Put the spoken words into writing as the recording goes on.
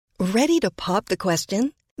Ready to pop the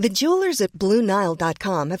question? The jewelers at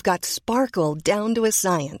BlueNile.com have got sparkle down to a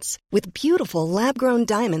science with beautiful lab-grown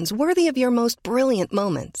diamonds worthy of your most brilliant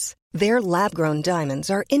moments. Their lab-grown diamonds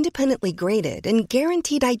are independently graded and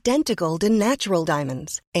guaranteed identical to natural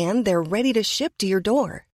diamonds, and they're ready to ship to your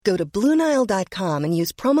door. Go to BlueNile.com and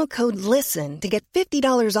use promo code LISTEN to get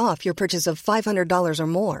 $50 off your purchase of $500 or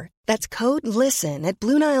more. That's code LISTEN at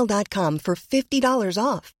BlueNile.com for $50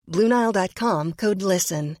 off. BlueNile.com, code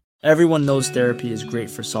LISTEN. Everyone knows therapy is great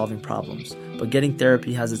for solving problems, but getting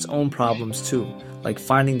therapy has its own problems too, like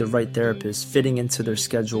finding the right therapist, fitting into their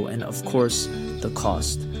schedule, and of course, the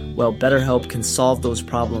cost. Well, BetterHelp can solve those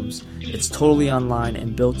problems. It's totally online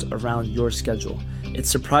and built around your schedule.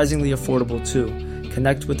 It's surprisingly affordable too.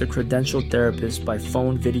 Connect with a credentialed therapist by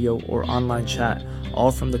phone, video, or online chat,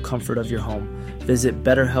 all from the comfort of your home. Visit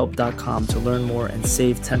BetterHelp.com to learn more and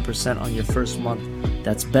save 10% on your first month.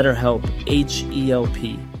 That's BetterHelp,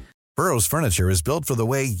 H-E-L-P. Burrow's furniture is built for the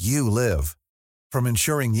way you live. From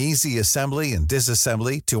ensuring easy assembly and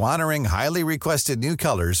disassembly to honoring highly requested new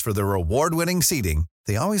colors for their award-winning seating,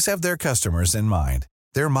 they always have their customers in mind.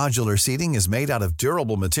 Their modular seating is made out of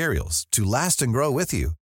durable materials to last and grow with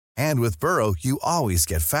you. And with Burrow, you always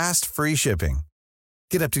get fast, free shipping.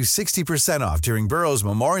 Get up to 60% off during Burrow's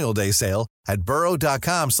Memorial Day sale at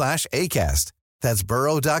burrow.com/ACAST. That's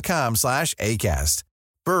burrow.com/ACAST.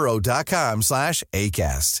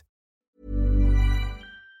 burrow.com/ACAST.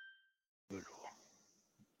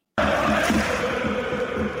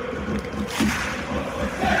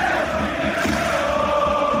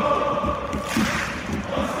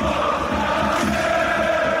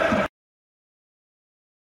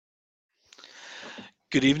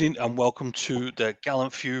 Good evening and welcome to the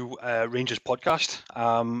Gallant Few Rangers podcast.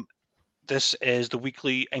 This is the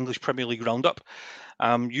weekly English Premier League roundup,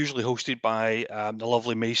 usually hosted by the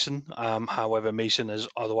lovely Mason. However, Mason is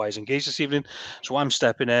otherwise engaged this evening, so I'm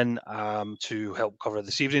stepping in to help cover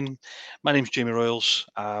this evening. My name's Jamie Royals,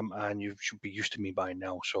 and you should be used to me by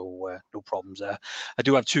now, so no problems there. I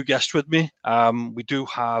do have two guests with me. We do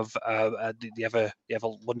have you have a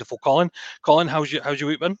wonderful Colin. Colin, how's your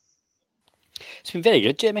week been? It's been very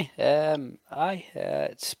good, Jamie.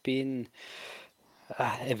 It's been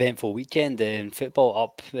an eventful weekend in football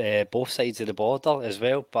up both sides of the border as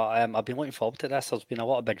well. But I've been looking forward to this. There's been a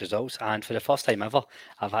lot of big results, and for the first time ever,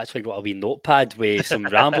 I've actually got a wee notepad with some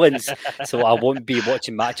ramblings, so I won't be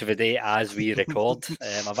watching Match of the Day as we record.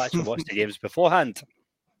 I've actually watched the games beforehand.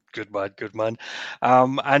 Good man.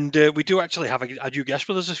 And we do actually have a new guest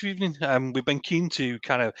with us this evening. We've been keen to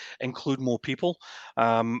kind of include more people.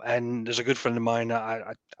 And there's a good friend of mine.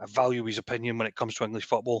 I value his opinion when it comes to English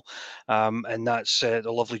football. And that's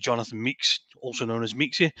the lovely Jonathan Meeks, also known as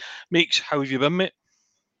Meeksy. Meeks, how have you been, mate?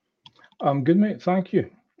 I'm good, mate. Thank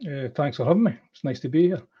you. Thanks for having me. It's nice to be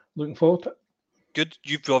here. Looking forward to it. Good.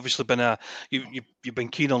 You've obviously been you've been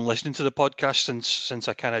keen on listening to the podcast since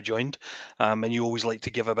I kind of joined, and you always like to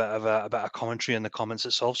give a bit of commentary in the comments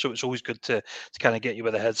itself. So it's always good to kind of get you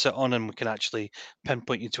with a headset on, and we can actually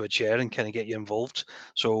pinpoint you to a chair and kind of get you involved.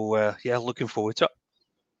 So yeah, looking forward to it.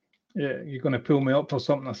 Yeah, you're going to pull me up for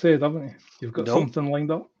something I said, haven't you? You've got something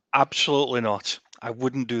lined up? Absolutely not. I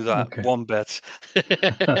wouldn't do that one bit.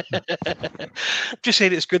 Just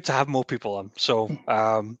saying, it's good to have more people on. So.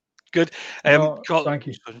 Good. Thank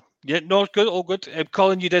you. Yeah, no, good, all good.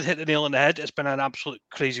 Colin, you did hit the nail on the head. It's been an absolute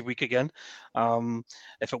crazy week again.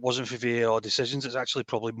 If it wasn't for VAR decisions, it's actually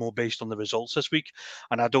probably more based on the results this week.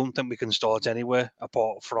 And I don't think we can start anywhere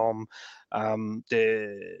apart from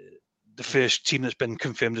the first team that's been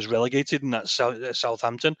confirmed as relegated, and that's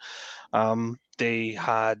Southampton. They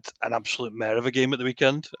had an absolute mare of a game at the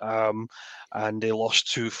weekend, and they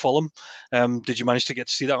lost to Fulham. Did you manage to get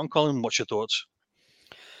to see that one, Colin? What's your thoughts?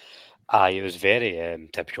 It was very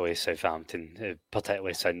typically Southampton,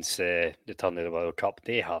 particularly since the turn of the World Cup.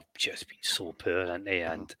 They have just been so poor, haven't they?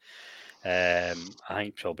 And I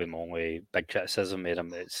think probably my only big criticism of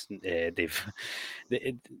them is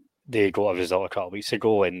they got a result a couple of weeks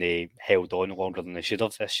ago and they held on longer than they should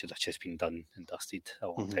have. This should have just been done and dusted a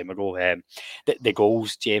long time ago. The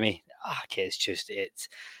goals, Jamie,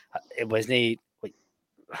 it wasn't like,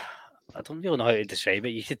 I don't really know how to describe it.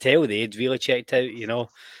 You could tell they'd really checked out, you know.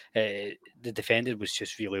 The defender was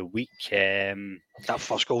just really weak. That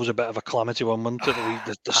first goal was a bit of a calamity one, wasn't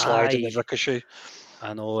it? The slide and the ricochet.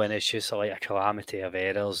 I know, and it's just like a calamity of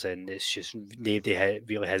errors, and it's just nobody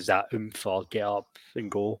really has that oomph or get up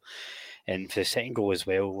and go. And for the second goal as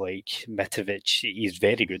well, like Mitrovic, he's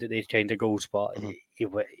very good at these kind of goals, but he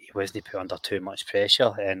wasn't put under too much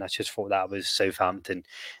pressure. And I just thought that was Southampton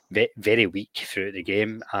very weak throughout the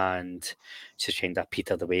game and just kind of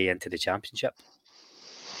petered away into the Championship.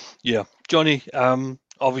 Yeah, Johnny.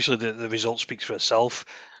 Obviously, the result speaks for itself.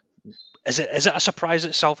 Is it a surprise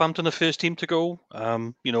that Southampton are the first team to go?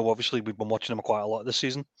 Obviously we've been watching them quite a lot this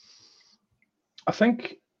season. I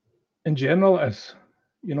think in general it is.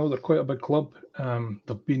 They're quite a big club.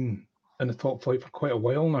 They've been in the top flight for quite a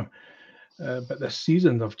while now. But this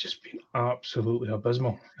season they've just been absolutely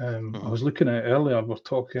abysmal. I was looking at it earlier. We're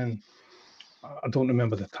talking, I don't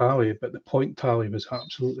remember the tally, but the point tally was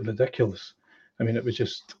absolutely ridiculous. I mean, it was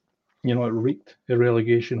just, it reeked the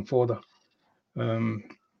relegation fodder.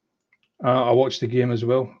 I watched the game as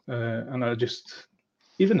well, and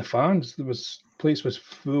even the fans, place was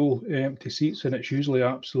full, empty seats, and it's usually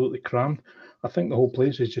absolutely crammed. I think the whole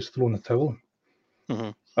place is just thrown a towel.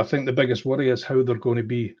 I think the biggest worry is how they're going to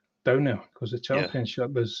be down there, because the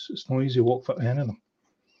Championship it's no easy walk for any of them.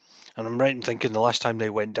 And I'm right in thinking the last time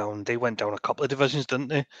they went down a couple of divisions, didn't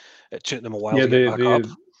they? It took them a while to get back up.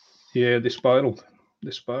 Yeah, they spiralled.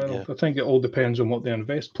 Yeah. I think it all depends on what they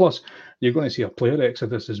invest. Plus, you're going to see a player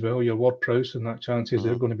exodus as well. Your Ward-Prowse and that chances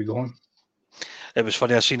they're going to be gone. It was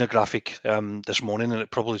funny. I seen a graphic this morning, and it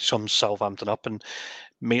probably sums Southampton up. And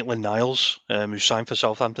Maitland-Niles, who signed for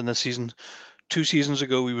Southampton this season, 2 seasons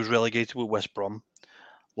ago he was relegated with West Brom.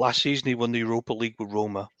 Last season he won the Europa League with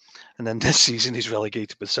Roma, and then this season he's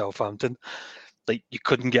relegated with Southampton. Like, you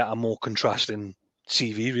couldn't get a more contrasting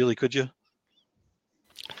CV, really, could you?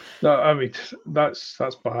 No, I mean that's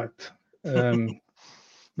bad.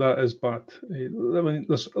 That is bad. I mean,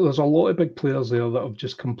 there's a lot of big players there that have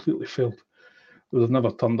just completely failed. They've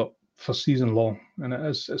never turned up for season long, and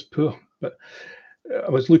it's poor. But I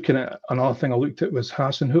was looking at another thing. I looked at was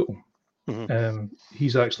Hasenhüttl.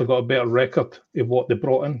 He's actually got a better record of what they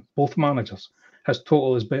brought in. Both managers, his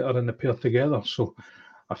total is better than the pair together. So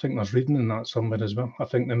I think there's reading in that somewhere as well. I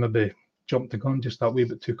think they maybe jumped the gun just that wee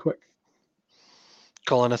bit too quick.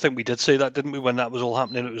 Colin, I think we did say that, didn't we, when that was all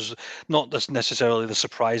happening? It was not just necessarily the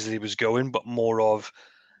surprise that he was going, but more of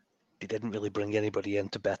they didn't really bring anybody in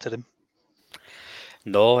to better him.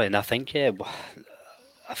 No, and I think I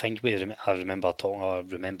remember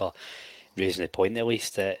raising the point at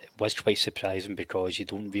least that it was quite surprising, because you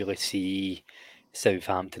don't really see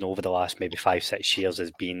Southampton over the last maybe 5-6 years as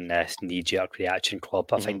being this knee-jerk reaction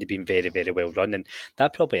club. I think they've been very, very well run, and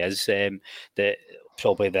that probably is a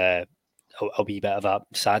wee bit of a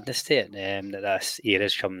sadness to it, that this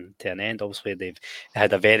era's come to an end. Obviously, they've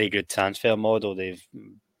had a very good transfer model. They've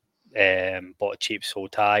bought cheap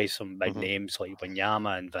sold ties, some big names like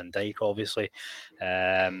Wanyama and Van Dijk, obviously,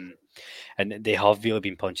 and they have really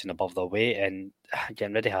been punching above their weight. And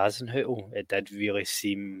getting rid of Hasenhüttl, it did really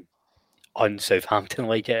seem un-Southampton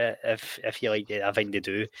like it. If you like it, I think they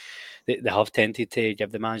do. They have tended to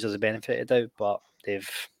give the managers the benefit of the doubt, but they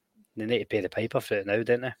need to pay the piper for it now,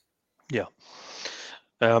 don't they? Yeah.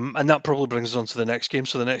 And that probably brings us on to the next game.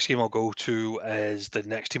 So the next game I'll go to is the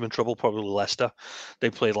next team in trouble, probably Leicester. They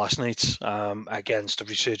played last night against a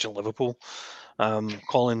resurgent Liverpool.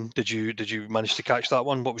 Colin, did you manage to catch that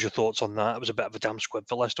one? What was your thoughts on that? It was a bit of a damn squib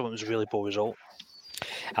for Leicester. It was a really poor result.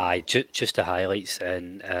 Aye, just the highlights,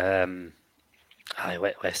 and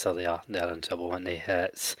Leicester, they're in trouble, aren't they?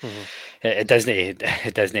 It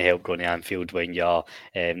doesn't help going to Anfield when you're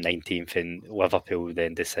 19th, and Liverpool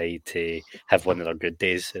then decide to have one of their good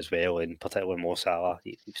days as well, and particularly Mo Salah,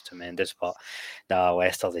 he's tremendous. But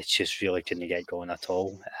Leicester, they just really couldn't get going at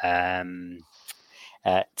all.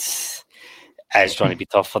 It's going to be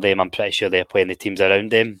tough for them. I'm pretty sure they're playing the teams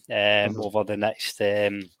around them over the next.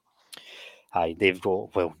 They've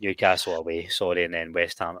got Newcastle away, and then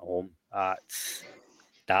West Ham at home.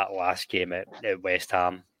 That last game at West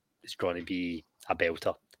Ham is going to be a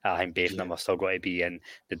belter. I think both of them are still going to be in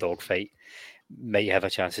the dogfight. Might have a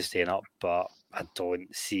chance of staying up, but I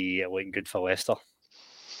don't see it looking good for Leicester.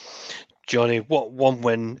 Johnny, what one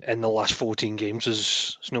win in the last 14 games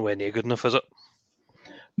is nowhere near good enough, is it?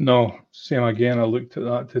 No, same again. I looked at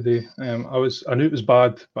that today. I knew it was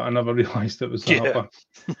bad, but I never realised it was that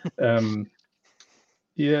bad.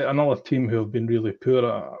 Another team who have been really poor.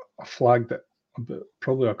 I flagged it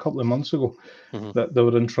probably a couple of months ago that they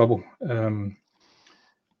were in trouble.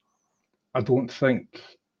 I don't think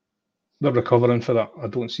they're recovering for that. I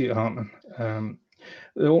don't see it happening.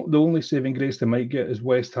 The only saving grace they might get is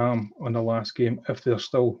West Ham on the last game, if they're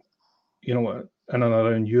still, in and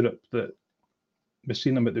around Europe. That we've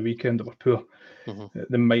seen them at the weekend that were poor.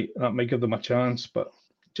 That might give them a chance, but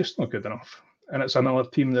just not good enough. And it's another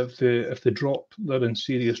team that if they drop, they're in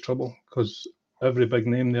serious trouble, because every big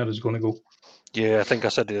name there is going to go. Yeah, I think I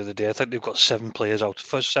said the other day, I think they've got 7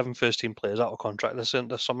 first-team players out of contract this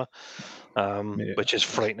summer, which is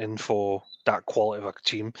frightening for that quality of a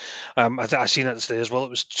team. I seen it today as well. It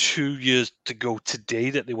was 2 years to go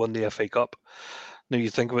today that they won the FA Cup. Now you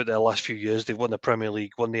think about their last few years, they've won the Premier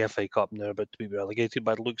League, won the FA Cup, and they're about to be relegated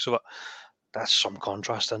by the looks of it. That's some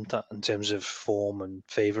contrast, isn't it, in terms of form and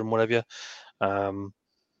favour and whatever.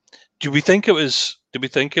 Do we think it was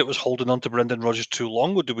holding on to Brendan Rodgers too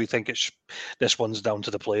long, or do we think this one's down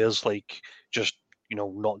to the players, like just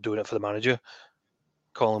not doing it for the manager?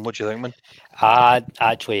 Colin, what do you think, man? I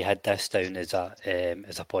actually had this down as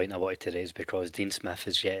a point I wanted to raise, because Dean Smith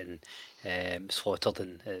is getting slaughtered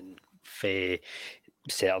in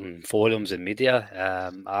certain forums and media.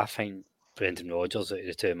 I think Brendan Rodgers, out of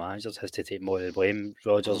the two managers, has to take more of the blame.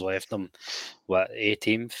 Rodgers left them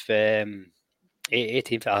 18th.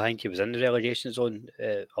 18th, I think he was in the relegation zone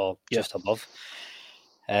or just above.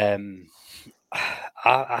 I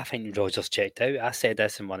think Rodgers checked out. I said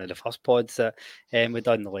this in one of the first pods that we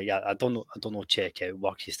done. Like, I don't know, check out,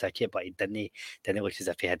 work his ticket, but he didn't look as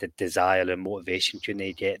if he had the desire and motivation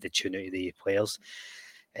to get the tune out of the players.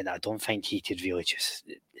 And I don't think he could really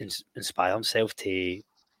just inspire himself to,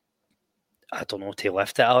 to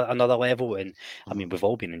lift it another level. And I mean, we've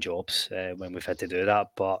all been in jobs when we've had to do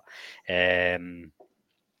that, but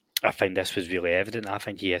I think this was really evident. I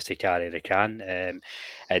think he has to carry the can.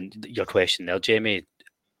 And your question there, Jamie,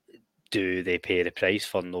 do they pay the price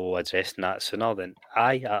for no addressing that sooner? Then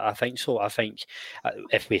I think so. I think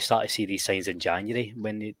if we start to see these signs in January,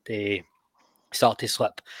 when they start to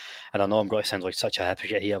slip, and I know I'm going to sound like such a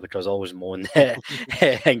hypocrite here, because I always moan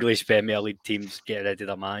English Premier League teams get rid of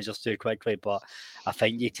their managers too quickly, but I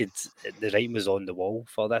think the writing was on the wall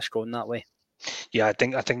for this going that way. Yeah,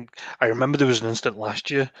 I remember there was an incident last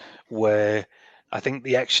year where I think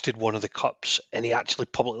they exited one of the cups, and he actually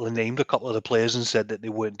publicly named a couple of the players and said that they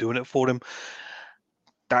weren't doing it for him.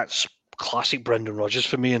 That's classic Brendan Rodgers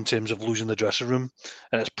for me in terms of losing the dressing room,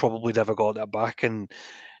 and it's probably never got that back. And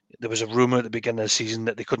there was a rumour at the beginning of the season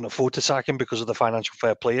that they couldn't afford to sack him because of the financial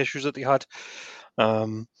fair play issues that they had.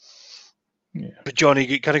 But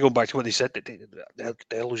Johnny, kind of going back to what they said,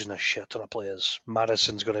 they're losing a shit ton of players.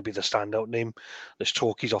 Maddison's going to be the standout name. There's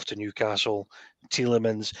talk he's off to Newcastle.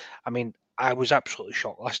 Tielemans. I mean, I was absolutely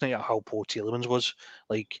shocked last night at how poor Tielemans was.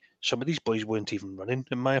 Like, some of these boys weren't even running,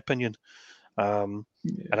 in my opinion. And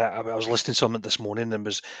I was listening to something this morning, and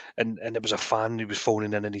it was a fan who was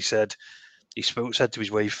phoning in, and he said to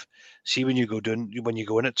his wife, "See, when you go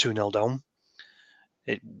in at 2-0 down,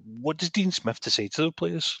 what does Dean Smith to say to the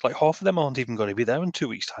players? Like, half of them aren't even going to be there in 2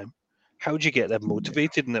 weeks' time. How do you get them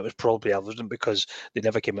motivated?" And it was probably evident because they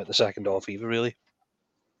never came out the second half either, really.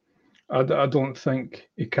 I don't think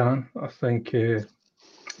he can. I think the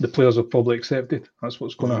players have probably accepted that's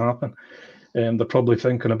what's going to happen. They're probably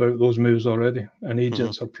thinking about those moves already, and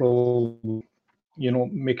agents are probably,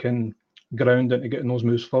 making ground into getting those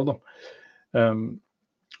moves for them. I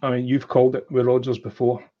mean, you've called it with Rodgers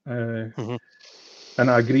before. And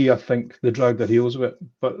I agree, I think they dragged their heels with it.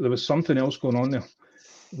 But there was something else going on there.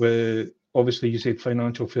 Where obviously you said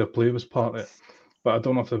financial fair play was part of it. But I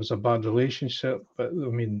don't know if there was a bad relationship. But I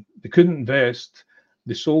mean, they couldn't invest.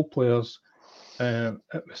 They sold players. I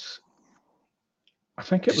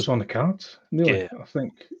think it was on the cards, nearly. Yeah. I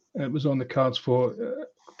think it was on the cards for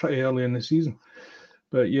pretty early in the season.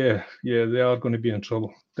 But yeah, they are going to be in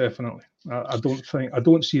trouble, definitely. I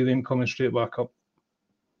don't see them coming straight back up.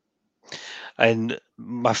 And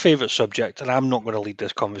my favourite subject, and I'm not going to lead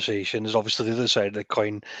this conversation, is obviously the other side of the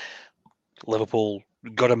coin. Liverpool,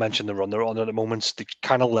 got to mention the run they're on at the moment. They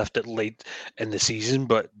kind of left it late in the season,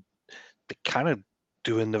 but they're kind of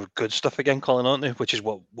doing the good stuff again, Colin, aren't they? Which is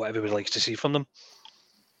what everybody likes to see from them.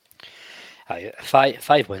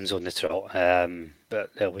 Five wins on the trot, but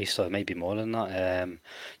at least there might be more than that.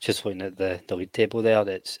 Just looking at the league table there,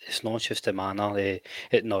 it's not just the manner.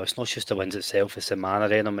 It's not just the wins itself. It's the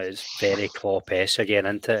manner in them. It's very Klopp-esque again,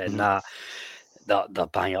 isn't it? And that they're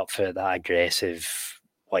bang up for that aggressive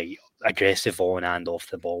on and off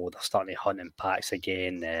the ball. They're starting to hunt in packs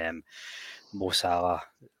again. Mo Salah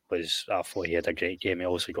I thought he had a great game. He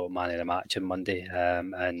also got man of the match on Monday,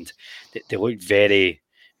 and they looked very,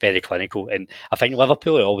 very clinical. And I think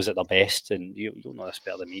Liverpool are always at their best, and you'll know this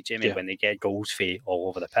better than me, Jamie, when they get goals for all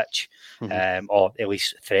over the pitch, or at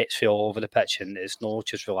least threats for all over the pitch. And it's not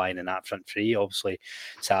just relying on that front three. Obviously,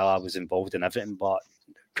 Salah was involved in everything, but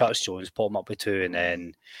Curtis Jones put him up with two, and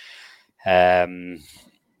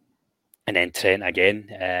then Trent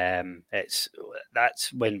again.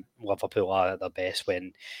 That's when Liverpool are at their best,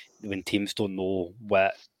 when teams don't know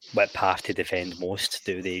what path to defend most.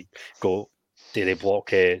 Do they go Do they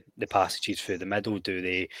block the passages through the middle? Do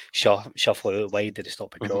they shuffle out wide? Do they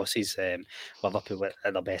stop the crosses? Liverpool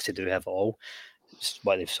at their best to do have it all.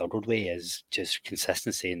 What they've struggled with is just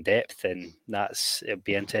consistency and depth, and it'll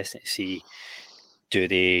be interesting to see do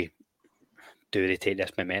they take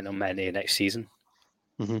this momentum into next season.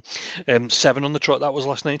 7 on the trot, that was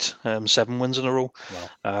last night. 7 wins in a row.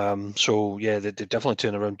 Wow. So yeah, they definitely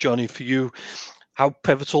turn around. Johnny, for you, how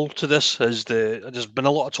pivotal to this is there's been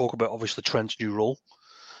a lot of talk about obviously Trent's new role.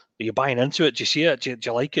 Are you buying into it? Do you see it? Do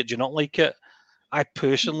you like it? Do you not like it? I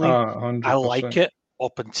personally, 100%. I like it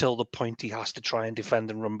up until the point he has to try and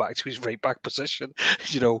defend and run back to his right back position.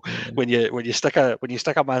 When you stick a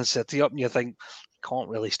Man City up and you think he can't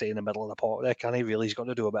really stay in the middle of the park there, can he? Really, he's got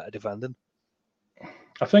to do a bit of defending.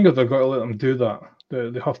 I think if they've got to let them do that,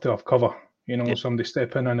 they have to have cover. Somebody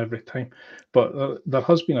stepping in every time. But there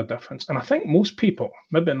has been a difference. And I think most people,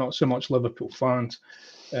 maybe not so much Liverpool fans,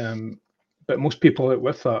 but most people out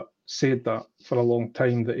with that said that for a long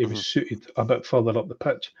time that he was suited a bit further up the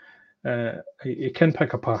pitch. He can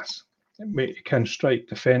pick a pass. He can strike.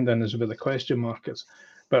 Defending is where the question mark is.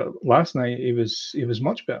 But last night he was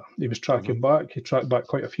much better. He was tracking back. He tracked back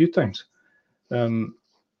quite a few times. I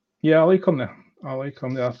like him there.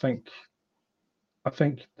 I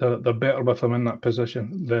think they're better with him in that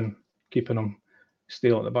position than keeping him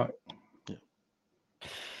still at the back.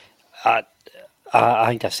 I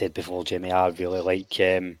think I said before, Jamie, I really like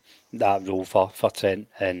that role for Trent.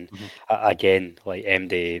 And again, like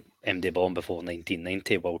MD Bomb before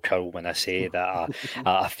 1990 will kill when I say that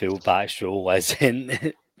a full-back's role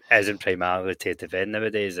isn't primarily to defend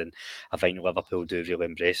nowadays. And I think Liverpool do really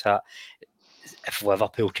embrace that. If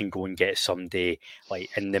Liverpool can go and get somebody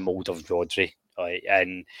like in the mould of Rodri,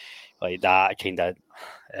 and like that kind of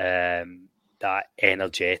that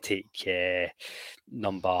energetic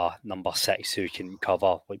number 6 who can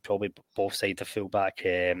cover like probably both sides of fullback,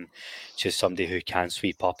 just somebody who can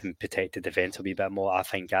sweep up and protect the defence a wee bit more. I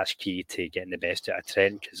think that's key to getting the best out of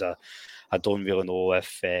Trent, because I don't really know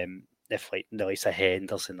if like the likes of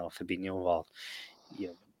Henderson or Fabinho or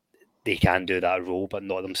they can do that role, but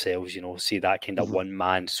not themselves. See that kind of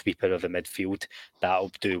one-man sweeper of the midfield,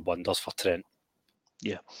 that'll do wonders for Trent.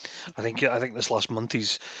 Yeah, I think this last month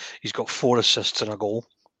he's got 4 assists and a goal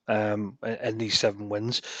in these 7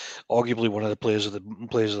 wins. Arguably one of the players of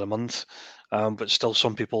the month, but still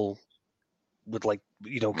some people would like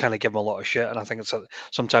kind of give him a lot of shit, and I think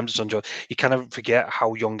sometimes it's enjoyable. You kind of forget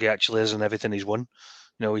how young he actually is and everything he's won.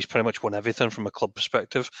 He's pretty much won everything from a club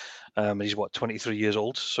perspective. And he's 23 years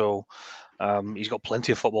old, so he's got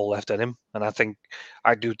plenty of football left in him. And I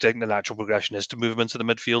do think the natural progression is to move him into the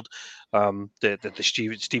midfield. The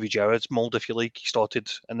Stevie Gerrard's mould, if you like. He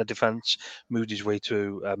started in the defence, moved his way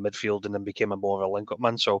to midfield, and then became more of a link-up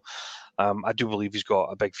man. So I do believe he's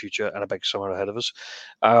got a big future and a big summer ahead of us.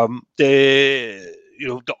 Arguably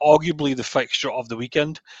the fixture of the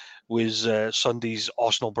weekend was Sunday's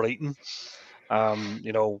Arsenal-Brighton.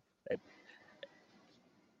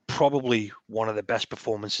 Probably one of the best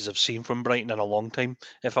performances I've seen from Brighton in a long time,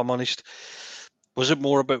 if I'm honest. Was it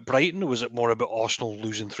more about Brighton or was it more about Arsenal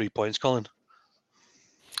losing 3 points, Colin?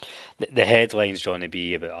 The headline's going to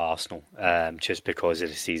be about Arsenal, just because of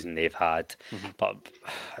the season they've had. But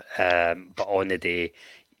on the day,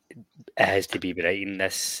 it has to be Brighton.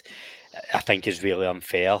 This, I think, is really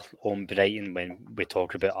unfair on Brighton when we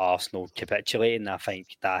talk about Arsenal capitulating. I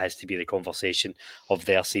think that has to be the conversation of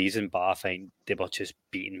their season, but I think they were just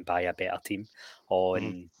beaten by a better team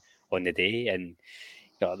on the day. And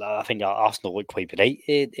I think Arsenal looked quite bright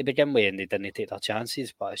to begin with, and they didn't take their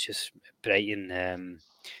chances, but it's just Brighton,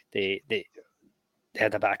 they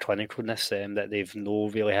had a bit of clinicalness that they've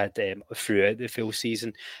not really had throughout the full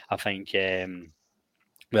season. I think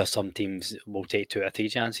where some teams will take 2 or 3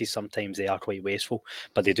 chances, sometimes they are quite wasteful,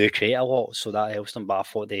 but they do create a lot, so that helps them. But I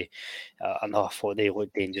thought they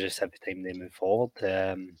looked dangerous every time they move forward.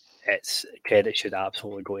 It's credit should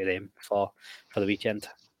absolutely go to them for the weekend.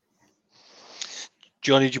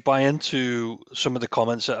 Johnny, did you buy into some of the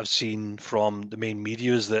comments that I've seen from the main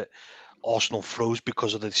media is that Arsenal froze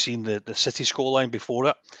because they'd seen the City scoreline before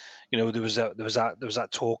it? There was that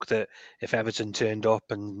talk that if Everton turned up,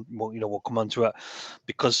 and we'll come on to it,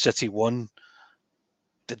 because City won,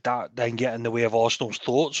 did that then get in the way of Arsenal's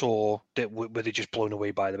thoughts, or were they just blown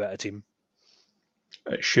away by the better team?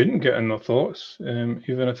 It shouldn't get in their thoughts,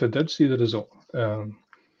 even if they did see the result,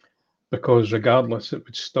 because regardless, it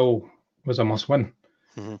was a must-win.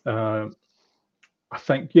 I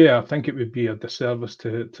think it would be a disservice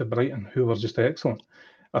to Brighton, who were just excellent.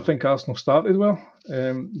 I think Arsenal started well.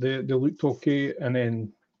 They looked okay, and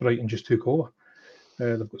then Brighton just took over.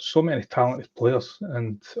 They've got so many talented players,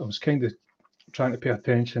 and I was kind of trying to pay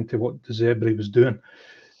attention to what De Zerbi was doing.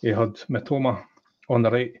 He had Mitoma on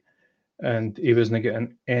the right, and he wasn't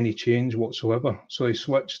getting any change whatsoever. So he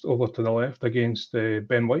switched over to the left against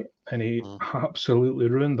Ben White, and he absolutely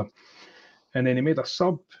ruined him. And then he made a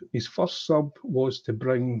sub. His first sub was to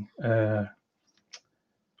bring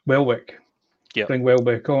Welbeck. Yep. Bring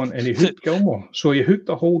Welbeck on, and he hooked Gilmore. So he hooked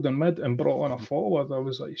a hold in mid and brought on a forward. I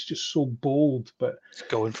was like, it's just so bold, but it's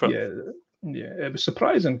going for it. Yeah, it was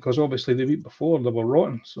surprising because obviously the week before they were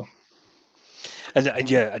rotten. So. And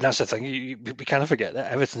that's the thing. We kind of forget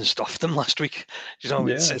that Everton stuffed them last week.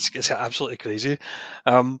 It's absolutely crazy.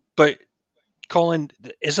 But Colin,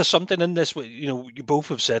 is there something in this? You both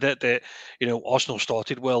have said it that Arsenal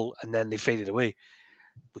started well and then they faded away.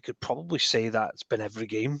 We could probably say that's been every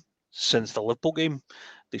game since the Liverpool game.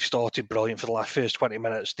 They started brilliant for the first 20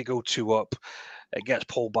 minutes. They go 2 up. It gets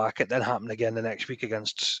pulled back. It then happened again the next week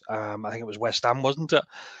against I think it was West Ham, wasn't it?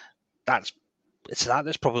 That's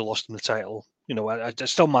probably lost them the title.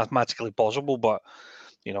 It's still mathematically possible, but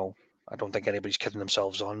I don't think anybody's kidding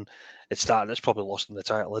themselves on. It's that's probably lost them the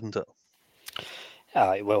title, isn't it?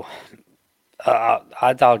 Well,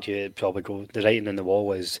 I'd argue it'd probably go. The writing on the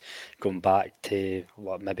wall is going back to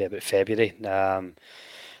maybe about February,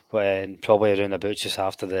 when probably around about just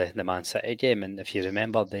after the Man City game. And if you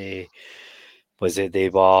remember, they were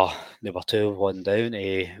 2-1 down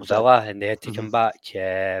to Villa, and they had to come back,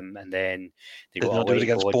 and then they got do it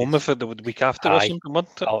against Bournemouth the week after or something.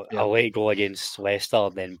 A late goal against Leicester,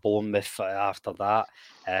 then Bournemouth after that,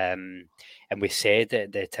 and we said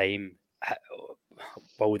at the time,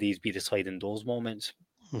 will these be the sliding doors moments?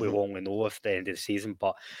 We'll only know at the end of the season,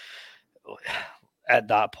 but at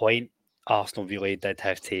that point, Arsenal really did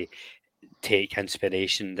have to take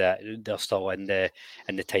inspiration that they're still in the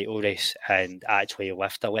title race and actually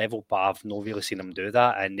lift a level, but I've not really seen them do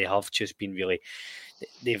that, and they have just been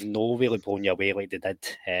they've not really blown you away like they did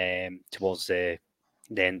towards the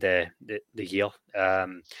end of the year.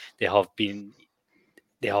 They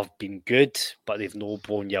have been good, but they've not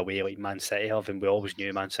blown you away like Man City have, and we always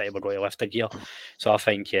knew Man City were going to lift a gear. So I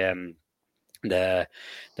think the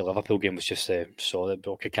Liverpool game was just a saw that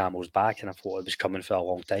broke a camel's back, and I thought it was coming for a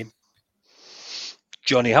long time.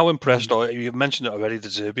 Johnny, how impressed are you? You mentioned it already, De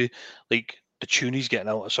Zerbi. Like the tune he's getting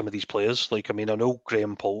out of some of these players. Like, I mean, I know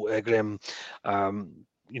Graham, was Potter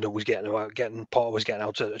was getting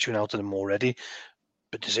a tune out of them already,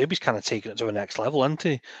 but De Zerbi's kind of taking it to the next level, isn't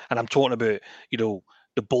he? And I'm talking about,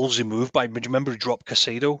 the ballsy move by. Do you remember he dropped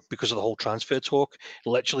Caicedo because of the whole transfer talk? He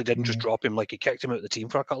literally didn't just drop him; like he kicked him out of the team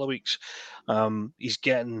for a couple of weeks. He's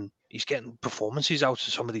getting performances out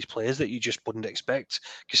of some of these players that you just wouldn't expect.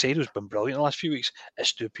 Caicedo's been brilliant the last few weeks.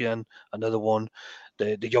 Estupiñán, another one.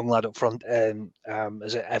 The young lad up front,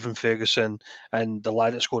 is it Evan Ferguson, and the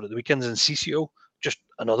lad that scored at the weekends, and Ciccio, just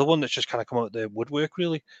another one that's just kind of come out of the woodwork,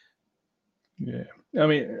 really. Yeah, I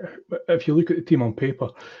mean, if you look at the team on paper,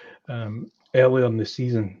 earlier in the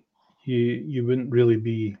season, you wouldn't really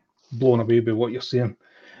be blown away by what you're seeing.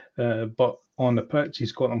 But on the pitch,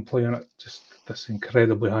 he's got them playing at just this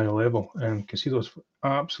incredibly high level. And Caicedo's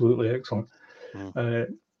absolutely excellent.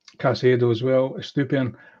 Caicedo as well,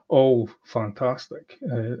 Estupiñán, all fantastic.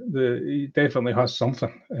 He definitely has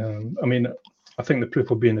something. I mean, I think the proof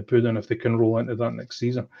will be in the pudding if they can roll into that next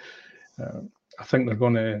season. I think there's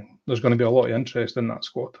going to be a lot of interest in that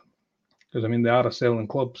squad. Because, I mean, they are a selling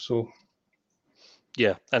club, so...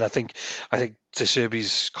 Yeah, and I think De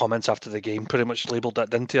Zerbi's comments after the game pretty much labelled that,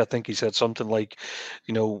 didn't he? I think he said something like,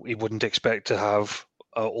 he wouldn't expect to have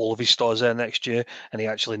all of his stars there next year, and he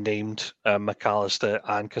actually named McAllister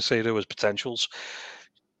and Caicedo as potentials.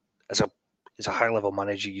 As a high-level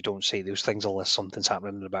manager, you don't say those things unless something's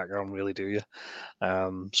happening in the background, really, do you?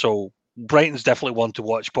 So Brighton's definitely one to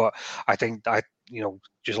watch, but I think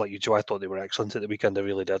just like you two, I thought they were excellent at the weekend. I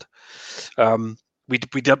really did. We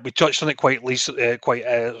touched on it quite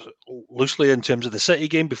loosely in terms of the City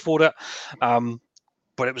game before it,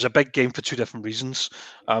 but it was a big game for two different reasons.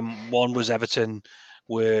 One was Everton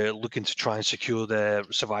were looking to try and secure their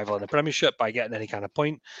survival in the Premiership by getting any kind of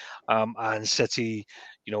point, and City,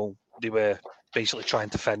 they were basically trying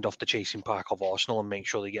to fend off the chasing pack of Arsenal and make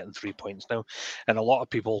sure they're getting 3 points now. And a lot of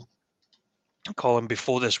people, Colin,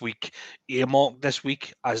 before this week, earmarked this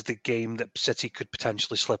week as the game that City could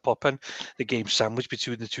potentially slip up in, the game sandwiched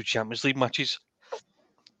between the two Champions League matches.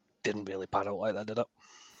 Didn't really pan out like that, did it?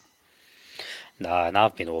 Nah, and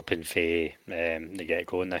I've been hoping for the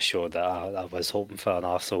get-go in this show that I was hoping for an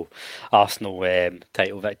Arsenal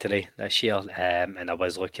title victory this year, and I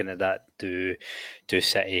was looking at that. Do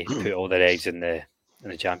City put all their eggs in the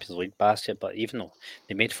Champions League basket? But even though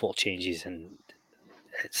they made 4 changes and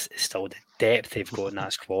it's still the depth they've got in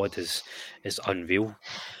that squad is unreal.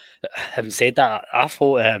 Having said that, I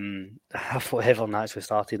thought Everton actually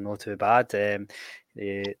started not too bad. I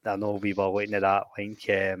know we were looking at that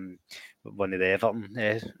one of the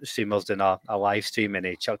Everton streamers doing a live stream, and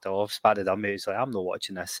he chucked it off, spat it on me. He's like, I'm not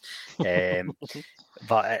watching this.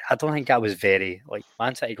 But I don't think I was very like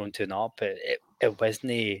Man City going 2-0, but it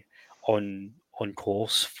wasn't on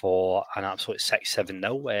course for an absolute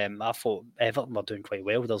 6-7-0. I thought Everton were doing quite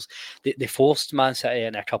well. They forced Man City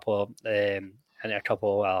into a couple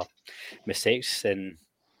of mistakes, and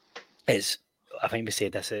I think we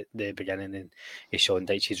said this at the beginning in Sean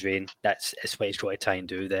Dyche's reign. It's what he's got to try and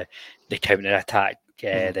do, the counter attack,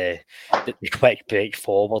 the quick break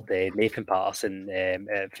forward. Nathan Patterson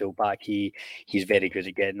at fullback, he's very good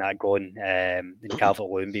at getting that going. And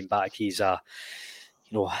Calvert-Lewin being back, he's adds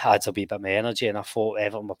a wee bit of energy. And I thought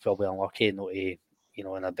Everton were probably unlucky not to,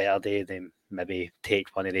 in a better day, then maybe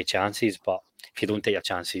take one of their chances. But if you don't take your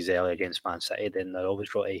chances early against Man City, then they're always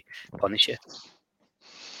got to punish you.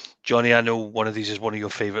 Johnny, I know one of these is one of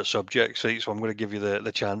your favourite subjects, right? So I'm going to give you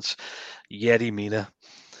the chance. Yerry Mina,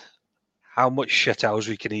 how much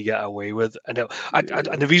shithousery can he get away with? And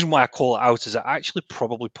the reason why I call it out is it actually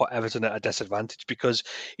probably put Everton at a disadvantage, because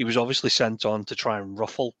he was obviously sent on to try and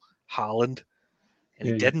ruffle Haaland. And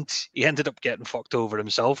he didn't. He ended up getting fucked over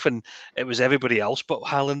himself, and it was everybody else but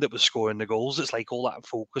Haaland that was scoring the goals. It's like all that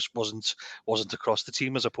focus wasn't across the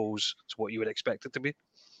team as opposed to what you would expect it to be.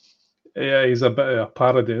 Yeah, he's a bit of a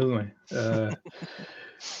parody, isn't he?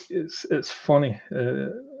 It's funny.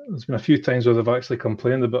 There's been a few times where they've actually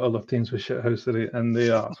complained about other teams with shithousery, and they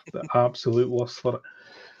are the absolute worst for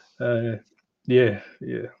it. Yeah.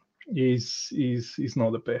 He's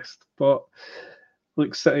not the best, but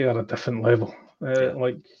look, City are a different level.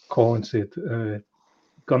 Like Colin said,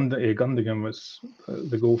 Gundogan was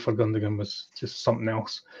the goal for Gundogan was just something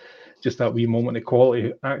else. Just that wee moment of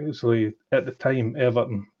quality. Actually, at the time,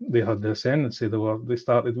 Everton, they had the ascendancy. They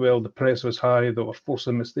started well. The press was high. They were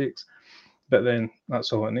forcing mistakes, but then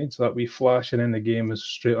that's all it needs. That wee flash, and then the game is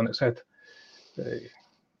straight on its head.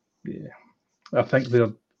 I think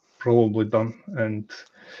they're probably done, and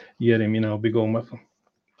Yerry Mina will be going with them.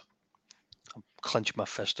 Clench my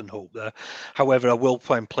fist and hope there. However, I will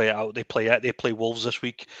try and play it out. They play Wolves this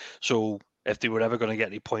week, so if they were ever going to get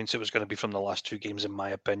any points, it was going to be from the last two games, in my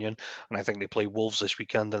opinion. And I think they play Wolves this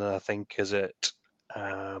weekend, and I think who's on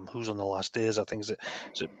the last days? I think is it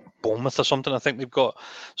Bournemouth or something? I think they've got.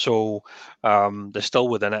 So they're still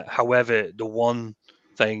within it. However, the one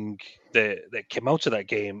thing that came out of that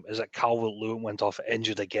game is that Calvert-Lewin went off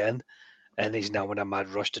injured again, and he's now in a mad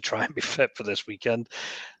rush to try and be fit for this weekend.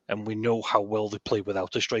 And we know how well they play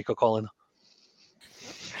without a striker, Colin.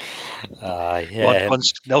 Now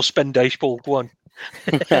spin dice ball. Go on.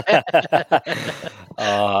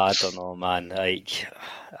 I don't know, man. Like,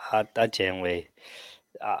 I generally,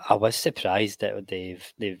 I was surprised that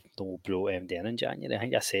they've no brought MDN in January. I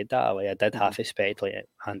think I said that. Like, I did half expect like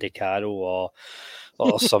Andy Carroll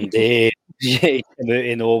or somebody come out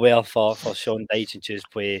of nowhere for Sean Dyche and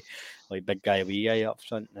just play like big guy, wee guy up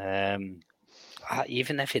front.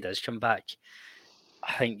 Even if he does come back,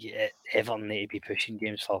 I think Everton need to be pushing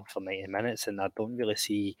games for 90 minutes, and I don't really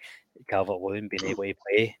see Calvert-Lewin being able to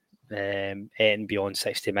play anything beyond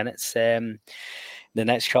 60 minutes. The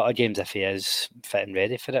next couple of games, if he is fit and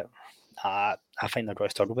ready for it, I think they're going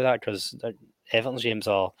to struggle with that, because Everton's games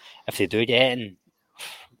are, if they do get in,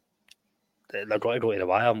 they're going to go to the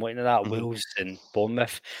wire. I'm looking at that, Wolves and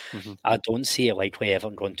Bournemouth. I don't see it likely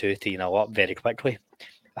Everton going 2-3-0 up very quickly.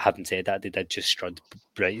 Having said that, they did just scrud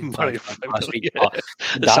Brighton last week. But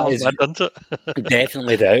that is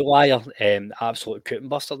definitely the outlier. Absolute cooking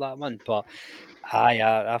buster, that one. But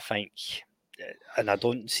I think, and I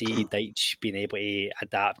don't see Dyche being able to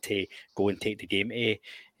adapt to go and take the game to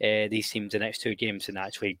these teams the next two games and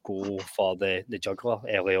actually go for the juggler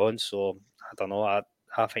early on. So I don't know. I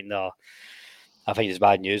think it's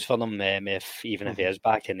bad news for them if he is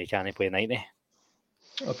back and they can't play 90.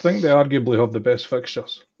 I think they arguably have the best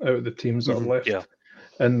fixtures out of the teams that are left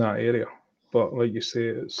in that area. But like you say,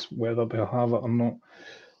 it's whether they'll have it or not.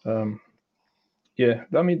 I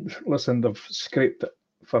mean, listen, they've scraped it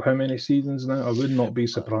for how many seasons now? I would not be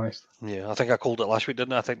surprised. Yeah, I think I called it last week,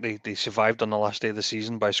 didn't I? I think they survived on the last day of the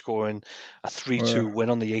season by scoring a 3-2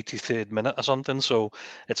 win on the 83rd minute or something. So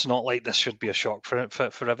it's not like this should be a shock for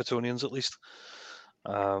Evertonians, at least.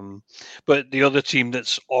 But the other team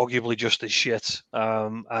that's arguably just as shit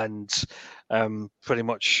and pretty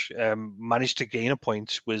much managed to gain a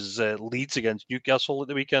point was Leeds against Newcastle at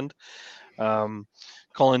the weekend.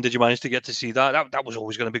 Colin, did you manage to get to see that? That was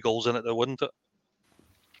always going to be goals in it, though, wouldn't it?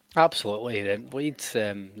 Absolutely. Leeds,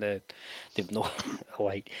 they've no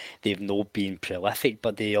they've not been prolific,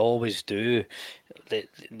 but they always do.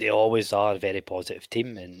 They always are a very positive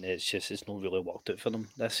team, and it's not really worked out for them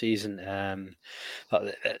this season.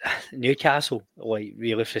 But Newcastle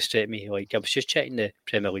really frustrate me. I was just checking the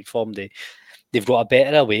Premier League form. They've got a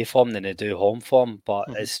better away form than they do home form.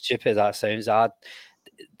 But as stupid as that sounds,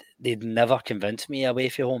 they'd never convince me away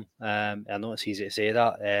from home. I know it's easy to say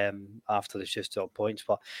that after they've just got points,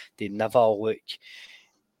 but they never look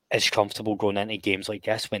as comfortable going into games like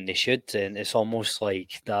this when they should. And it's almost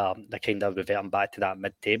like they're kind of reverting back to that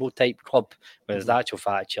mid-table type club, whereas the actual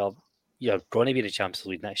fact you're going to be the Champions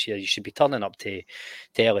League next year. You should be turning up to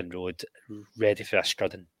Elland Road ready for a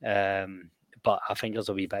scrudding. But I think there's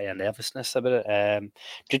a wee bit of nervousness about it.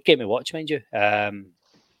 Good game to watch, mind you.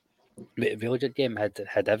 Really good game.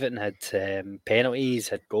 Had everything. Had penalties.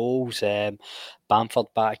 Had goals. Bamford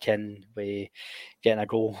back in with getting a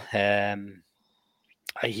goal.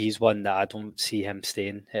 He's one that I don't see him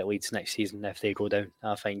staying at Leeds next season if they go down.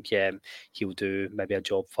 I think he'll do maybe a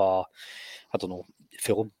job for, I don't know,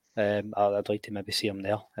 Fulham. I'd like to maybe see him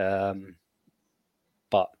there.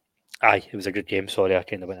 But it was a good game. Sorry, I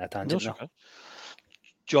kind of went on a tangent there. Okay.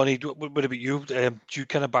 Johnny, what about you? Do you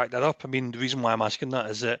kind of back that up? I mean, the reason why I'm asking that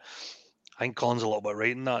is that I think Colin's a little bit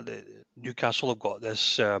right in that. Newcastle have got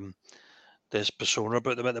this this persona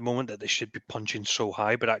about them at the moment that they should be punching so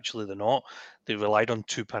high, but actually they're not. They relied on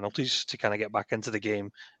 2 penalties to kind of get back into the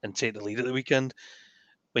game and take the lead at the weekend.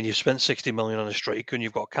 When you've spent 60 million on a striker and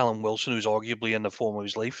you've got Callum Wilson, who's arguably in the form of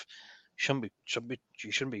his life, you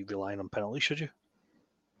shouldn't be relying on penalties, should you?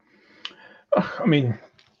 I mean,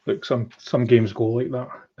 look, some games go like that.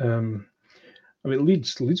 I mean,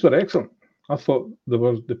 Leeds were excellent. I thought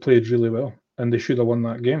they played really well, and they should have won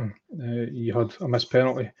that game. You had a missed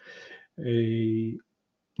penalty.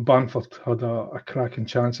 Bamford had a cracking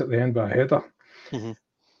chance at the end by a header.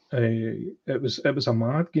 It was a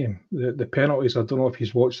mad game. The penalties, I don't know if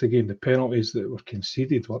he's watched the game, the penalties that were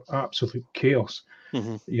conceded were absolute chaos.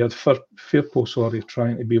 You had Firpo,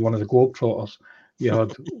 trying to be one of the Globetrotters. You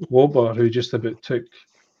had Wobber, who just about took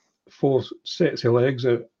 4 sets of legs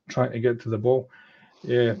out trying to get to the ball.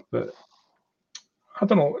 Yeah, but I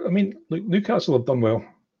don't know. I mean, look, Newcastle have done well.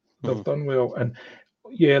 They've done well. And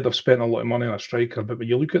yeah, they've spent a lot of money on a striker, but when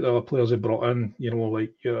you look at the other players they brought in,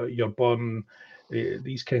 like your Burn,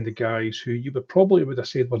 these kind of guys who you would have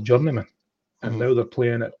said were journeymen, and now they're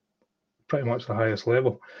playing at pretty much the highest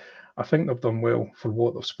level. I think they've done well for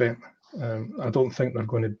what they've spent. I don't think they're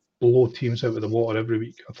going to blow teams out of the water every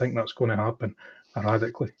week. I think that's going to happen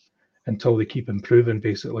erratically until they keep improving,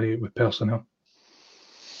 basically, with personnel.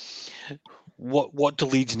 What do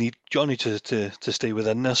Leeds need, Johnny, to stay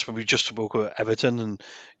within this? When we just spoke about Everton, and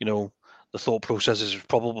the thought process is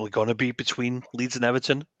probably going to be between Leeds and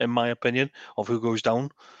Everton, in my opinion, of who goes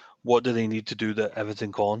down. What do they need to do that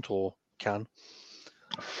Everton can't or can?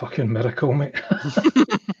 A fucking miracle, mate.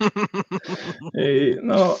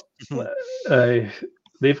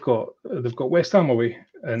 They've got West Ham away,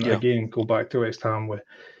 and again, go back to West Ham with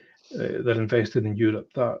they're invested in Europe.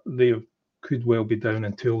 That they could well be down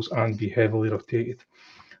in tools and be heavily rotated.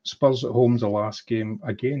 Spurs at home's the last game.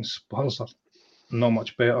 Again, Spurs are not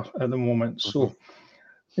much better at the moment. So,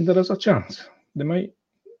 and there is a chance they might.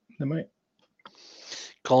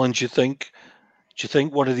 Colin, do you think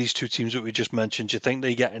one of these two teams that we just mentioned, do you think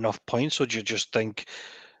they get enough points, or do you just think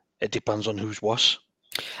it depends on who's worse?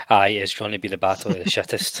 It's going to be the battle of the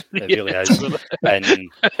shittest. It really is.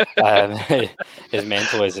 And as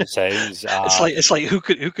mental as it sounds, it's like who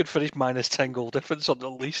could finish minus 10 goal difference on the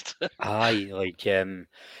least.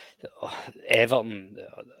 Everton,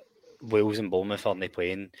 Wales and Bournemouth aren't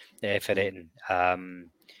playing for anything.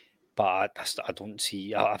 But I don't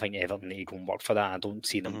see. I think Everton need to go and work for that. I don't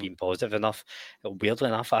see them being positive enough. Weirdly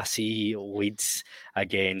enough, I see Leeds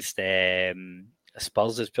against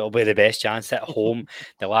Spurs is probably the best chance at home.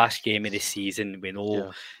 The last game of the season, we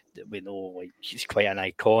know like it's quite an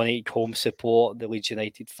iconic home support. The Leeds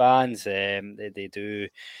United fans, they do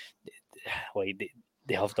like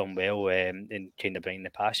they have done well in kind of bringing the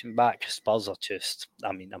passion back. Spurs are just,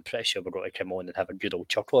 I mean, I'm pretty sure we're going to come on and have a good old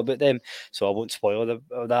chuckle about them, so I won't spoil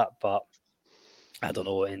that, but I don't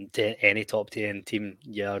know, in any top 10 team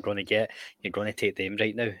you're going to take them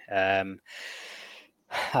right now.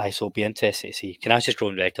 Aye, so it'll be interesting to see. Can I just go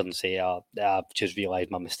on record and say I've just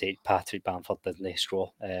realised my mistake? Patrick Bamford didn't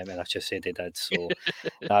score, and I just said he did. So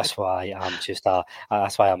that's why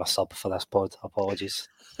that's why I'm a sub for this pod. Apologies.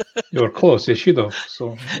 You were close. He should have.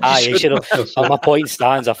 So he should have. On my point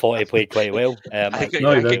stands, I thought he played quite well. I think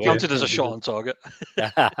it counted as a shot on target.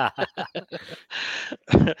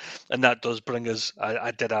 And that does bring us.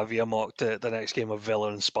 I did have earmarked the next game of Villa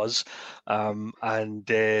and Spurs,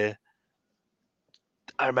 and.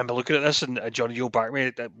 I remember looking at this, and Johnny, you'll back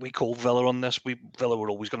me, that we called Villa on this. Villa were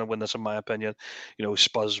always going to win this, in my opinion. You know,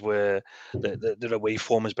 Spurs were their away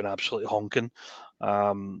form has been absolutely honking.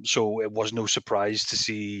 So it was no surprise to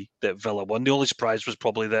see that Villa won. The only surprise was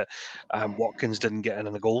probably that Watkins didn't get in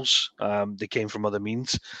on the goals. They came from other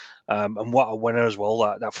means, and what a winner as well!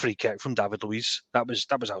 That free kick from David Luiz, that was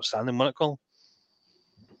outstanding, wasn't it, Colin?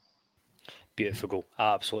 Beautiful goal,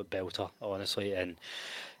 absolute belter, honestly, and.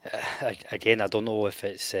 Again, I don't know if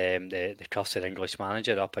it's the cursed English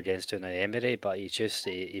manager up against Unai Emery, but he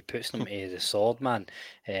puts them to the sword, man.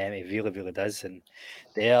 He really, really does. And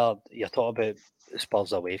there, you're talking about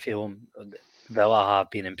Spurs away from home. Villa have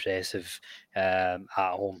been impressive at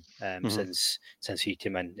home since he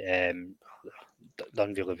came in.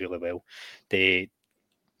 Done really, really well. I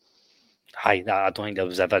don't think there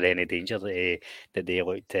was ever any danger that they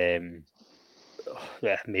looked.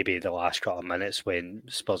 Maybe the last couple of minutes when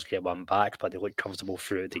Spurs get one back, but they look comfortable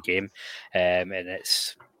throughout the game, and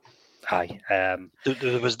it's there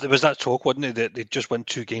was that talk, wasn't it, that they just went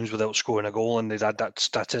 2 games without scoring a goal, and they'd had that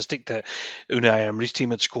statistic that Unai Emery's team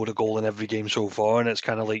had scored a goal in every game so far, and it's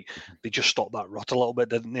kind of like they just stopped that rut a little bit,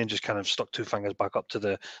 didn't they, and just kind of stuck 2 fingers back up to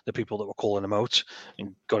the people that were calling them out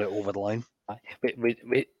and got it over the line.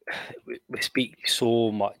 We speak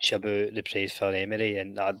so much about the praise for Emery,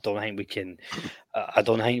 and I don't think we can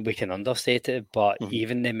understate it. But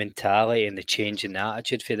even the mentality and the change in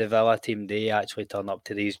attitude for the Villa team, they actually turn up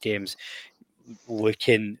to these games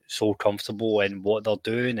looking so comfortable in what they're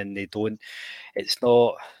doing, and they don't. It's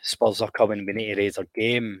not Spurs are coming, we need to raise our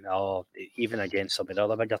game, or even against some of the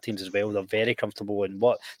other bigger teams as well. They're very comfortable in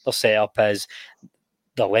what their setup is,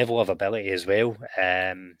 the level of ability as well.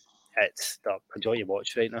 It's a joy to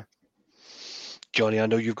watch right now. Johnny, I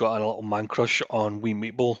know you've got a little man crush on Wee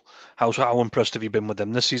Meatball. How impressed have you been with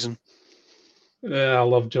him this season? Yeah, I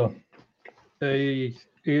love John. He's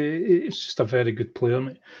just a very good player,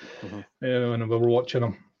 mate. When we were watching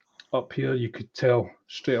him up here, you could tell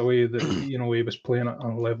straight away that he was playing at a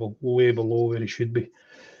level way below where he should be.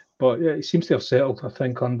 But yeah, he seems to have settled. I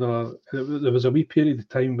think there was a wee period of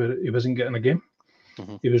time where he wasn't getting a game.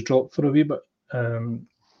 He was dropped for a wee bit.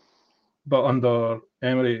 But under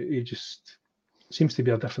Emery, he just seems to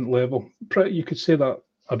be a different level. You could say that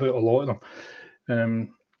about a lot of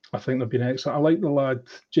them. I think they've been excellent. I like the lad,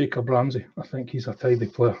 Jacob Ramsey. I think he's a tidy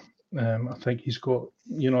player. I think he's got,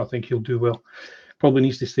 I think he'll do well. Probably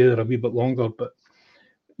needs to stay there a wee bit longer. But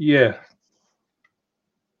yeah,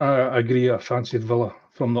 I agree. I fancied Villa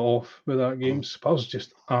from the off with that game. Spurs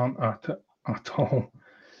just aren't at it at all.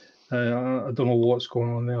 I don't know what's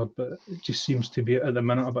going on there, but it just seems to be at the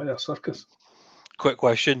minute a bit of a circus. Quick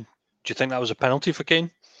question. Do you think that was a penalty for Kane?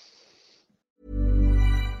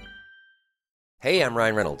 Hey, I'm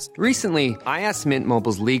Ryan Reynolds. Recently, I asked Mint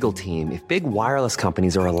Mobile's legal team if big wireless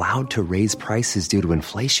companies are allowed to raise prices due to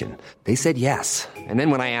inflation. They said yes. And then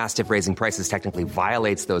when I asked if raising prices technically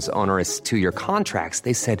violates those onerous 2-year contracts,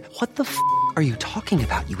 they said, "What the f*** are you talking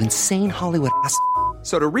about, you insane Hollywood ass?"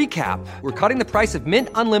 So to recap, we're cutting the price of Mint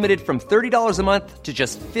Unlimited from $30 a month to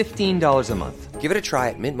just $15 a month. Give it a try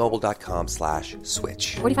at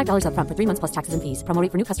mintmobile.com/switch. $45 up front for 3 months plus taxes and fees. Promo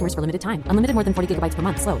rate for new customers for limited time. Unlimited more than 40 gigabytes per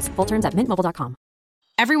month. Slows full terms at mintmobile.com.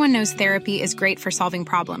 Everyone knows therapy is great for solving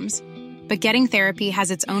problems. But getting therapy has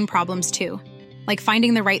its own problems too. Like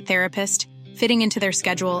finding the right therapist, fitting into their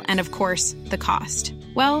schedule, and of course, the cost.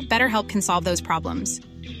 Well, BetterHelp can solve those problems.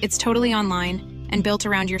 It's totally online and built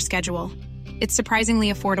around your schedule. It's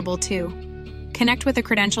surprisingly affordable, too. Connect with a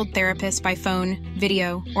credentialed therapist by phone,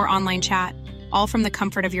 video, or online chat, all from the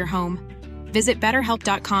comfort of your home. Visit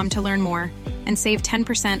BetterHelp.com to learn more and save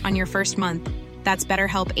 10% on your first month. That's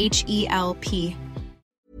BetterHelp, H-E-L-P.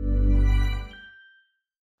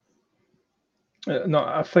 No,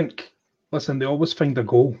 I think, listen, they always find a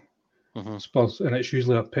goal, Spurs, and it's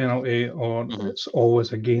usually a penalty or it's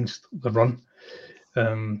always against the run.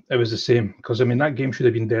 It was the same because that game should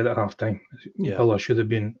have been dead at half time. Villa should have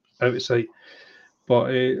been out of sight.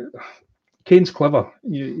 But Kane's clever.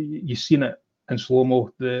 You've seen it in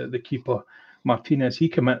slow-mo. The keeper, Martinez, he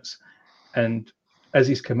commits, and as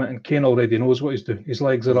he's committing, Kane already knows what he's doing. His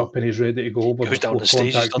legs are up and he's ready to go over before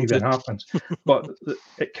contact even happens. But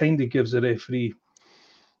it kind of gives the referee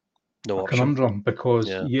No a option. conundrum because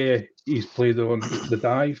Yeah. he's played on the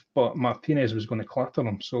dive, but Martinez was going to clatter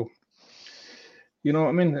him. So you know what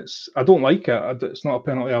I mean? I don't like it. It's not a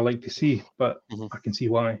penalty I like to see, but I can see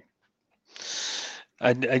why.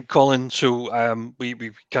 And Colin, so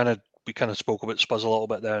we kind of spoke about Spurs a little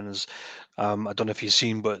bit there, and I don't know if you've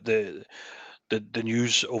seen, but the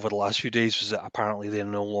news over the last few days was that apparently they're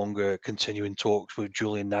no longer continuing talks with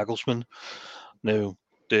Julian Nagelsmann. Now,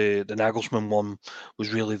 the Nagelsmann one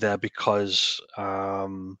was really there because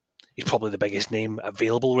he's probably the biggest name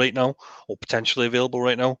available right now, or potentially available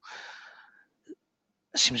right now.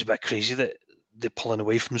 It seems a bit crazy that they're pulling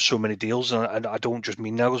away from so many deals, and I don't just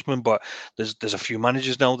mean Nagelsmann, but there's a few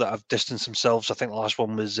managers now that have distanced themselves. I think the last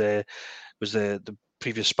one was the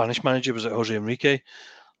previous Spanish manager, was it Jose Enrique?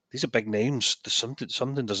 These are big names. There's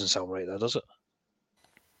something doesn't sound right there, does it?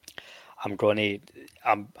 I'm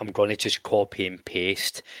gonna just copy and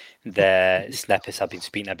paste the snippets I've been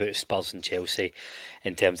speaking about Spurs and Chelsea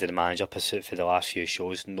in terms of the manager pursuit for the last few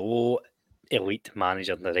shows. No elite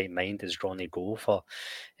manager in the right mind is Ronnie go for.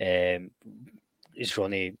 Is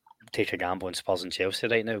Ronnie take a gamble on Spurs and Chelsea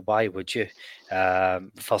right now? Why would you?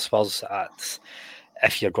 For Spurs,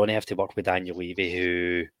 if you're going to have to work with Daniel Levy,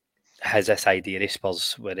 who has this idea of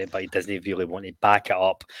Spurs whereby he doesn't really want to back it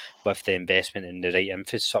up with the investment in the right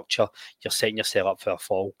infrastructure, you're setting yourself up for a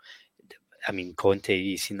fall. I mean, Conte,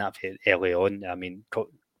 you've seen that early on. I mean,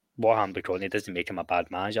 what happened with Conte doesn't make him a bad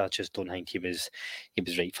manager. I just don't think he was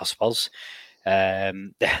right for Spurs.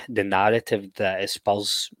 The narrative that is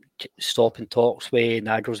Spurs stopping talks with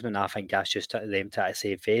Nagelsmann, I think that's just them trying to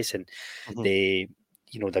save face, and they're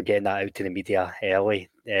getting that out to the media early.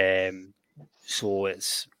 So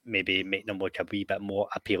it's maybe making them look a wee bit more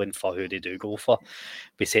appealing for who they do go for.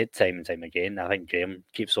 We said time and time again, I think Graham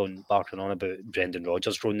keeps on barking on about Brendan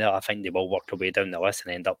Rodgers going there. I think they will work their way down the list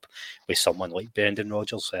and end up with someone like Brendan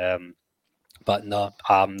Rodgers. But no,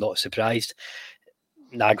 I'm not surprised.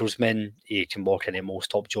 Nagelsmann, he can walk into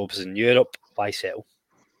most top jobs in Europe. Why settle?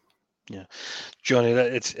 Yeah, Johnny,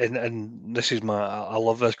 it's and this is I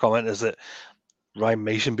love this comment, is that Ryan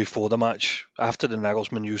Mason, before the match, after the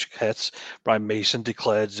Nagelsmann news hits, Ryan Mason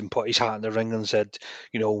declared and put his hat in the ring and said,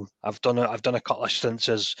 I've done a couple of stints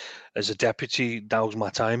as a deputy, now's my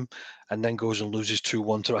time, and then goes and loses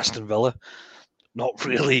 2-1 to Aston Villa. Not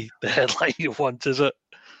really the headline you want, is it?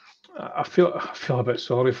 I feel a bit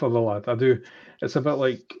sorry for the lad. I do. It's a bit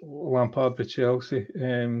like Lampard with Chelsea.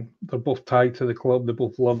 They're both tied to the club. They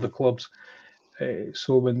both love the clubs.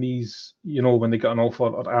 So when when they get an offer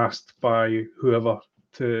or asked by whoever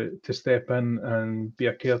to step in and be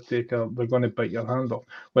a caretaker, they're going to bite your hand off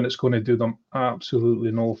when it's going to do them absolutely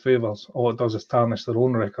no favours. All it does is tarnish their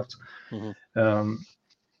own records. And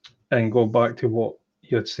go back to what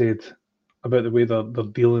you had said about the way they're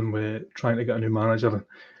dealing with trying to get a new manager.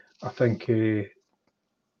 I think,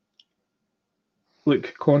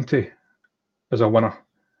 look, Conte is a winner.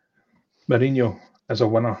 Mourinho is a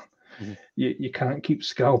winner. You can't keep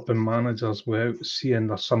scalping managers without seeing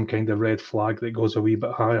there's some kind of red flag that goes a wee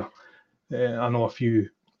bit higher. I know a few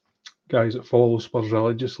guys that follow Spurs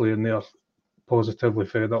religiously, and they're positively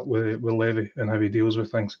fed up with Levy and how he deals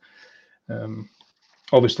with things.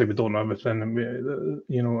 Obviously, we don't know everything, and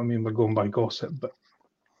we're going by gossip, but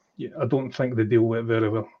I don't think they deal with it very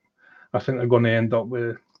well. I think they're going to end up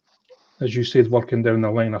with, as you said, working down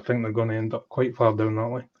the line. I think they're going to end up quite far down that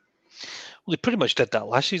line. Well, they pretty much did that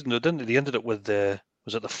last season, though, didn't they? They ended up with the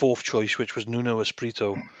fourth choice, which was Nuno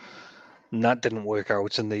Espirito, and that didn't work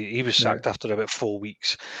out, and he was sacked after about 4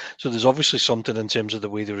 weeks. So there's obviously something in terms of the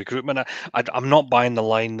way they recruitment. I'm not buying the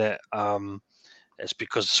line that it's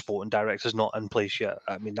because the sporting director's not in place yet.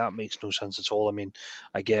 I mean, that makes no sense at all. I mean,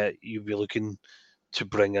 I get you'd be looking to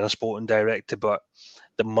bring in a sporting director, but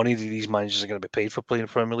the money that these managers are going to be paid for playing a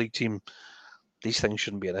Premier League team, these things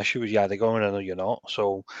shouldn't be an issue. Yeah, they're going, I know you're not.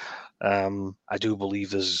 So I do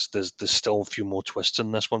believe there's still a few more twists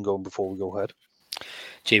in this one going before we go ahead.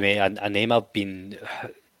 Jamie, a name I've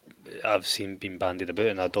seen being bandied about,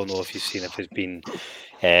 and I don't know if you've seen if it's been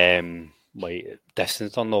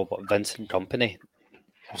distanced or not, but Vincent Kompany,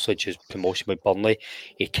 also just promotion with Burnley.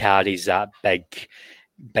 He carries that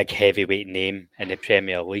big heavyweight name in the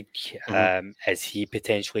Premier League. Is he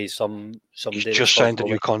potentially somebody? He's just signed a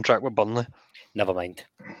new contract with Burnley. Never mind.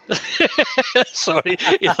 Sorry,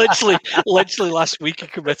 he literally last week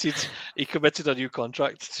he committed a new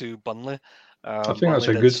contract to Burnley. I think that's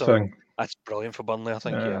a good thing. That's brilliant for Burnley, I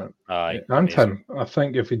think. And him, I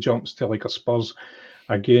think if he jumps to like a Spurs,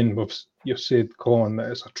 again, you've said, Colin,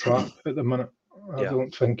 that it's a trap at the minute. I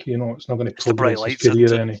don't think it's not going to progress his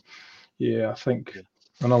career any. Yeah, I think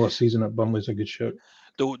another season at Burnley is a good shout.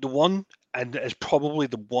 The one and it's probably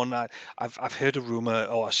the one I've heard a rumor,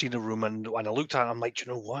 or I've seen a rumor, and when I looked at it, I'm like, do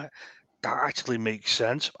you know what? That actually makes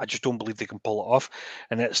sense. I just don't believe they can pull it off.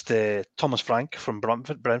 And it's the Thomas Frank from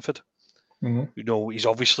Brentford.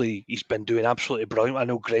 Mm-hmm. He's been doing absolutely brilliant. I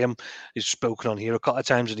know Graham has spoken on here a couple of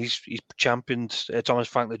times, and he's championed Thomas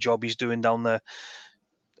Frank, the job he's doing down there.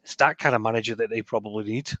 It's that kind of manager that they probably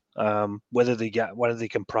need. Whether they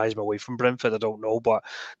can prize him away from Brentford, I don't know. But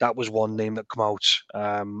that was one name that come out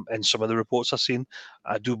in some of the reports I've seen.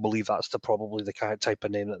 I do believe that's probably the kind of type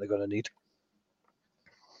of name that they're going to need.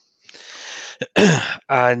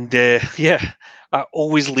 And that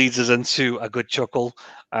always leads us into a good chuckle.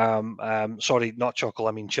 Sorry, not chuckle.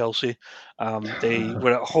 I mean Chelsea. They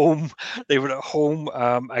were at home. They were at home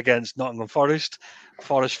against Nottingham Forest.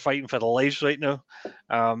 Forest fighting for their lives right now.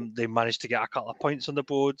 They managed to get a couple of points on the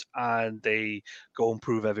board, and they go and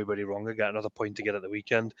prove everybody wrong and get another point to get at the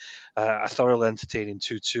weekend. A thoroughly entertaining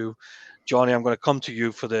 2-2. Johnny, I'm going to come to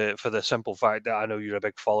you for the simple fact that I know you're a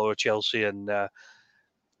big follower of Chelsea, and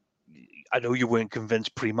I know you weren't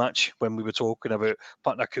convinced pre-match when we were talking about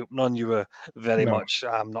putting a coupon on. You were very much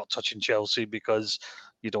not touching Chelsea because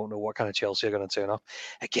you don't know what kind of Chelsea are going to turn up.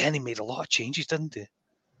 Again, he made a lot of changes, didn't he?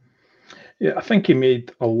 Yeah, I think he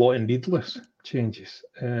made a lot of needless changes.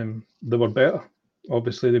 They were better,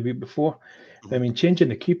 obviously, the week before. I mean, changing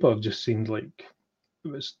the keeper just seemed like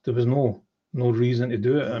there was no reason to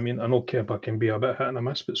do it. I mean, I know Kepa can be a bit hit and a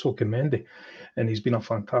miss, but so can Mendy. And he's been a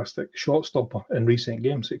fantastic shot stopper in recent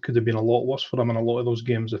games. It could have been a lot worse for him in a lot of those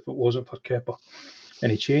games if it wasn't for Kepa.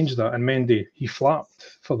 And he changed that. And Mendy, he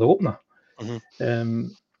flapped for the opener.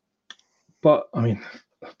 But, I mean,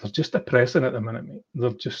 they're just depressing at the minute, mate.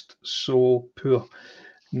 They're just so poor.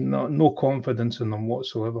 No confidence in them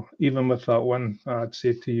whatsoever. Even with that win, I'd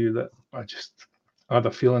say to you that I had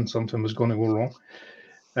a feeling something was going to go wrong.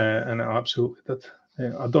 And it absolutely did.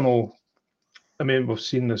 I don't know. I mean, we've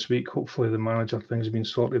seen this week, hopefully the manager thing's been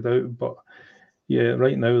sorted out. But, yeah,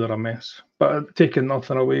 right now they're a mess. But taking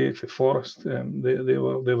nothing away from Forest, they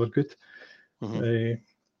were good. They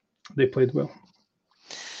played well.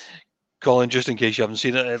 Colin, just in case you haven't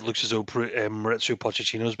seen it, it looks as though Mauricio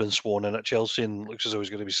Pochettino has been sworn in at Chelsea, and looks as though he's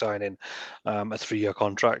going to be signing a 3-year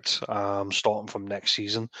contract starting from next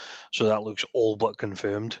season. So that looks all but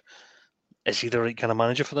confirmed. Is he the right kind of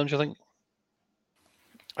manager for them, do you think?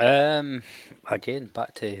 Again,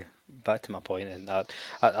 back to my point, and that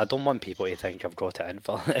I don't want people to think I've got it in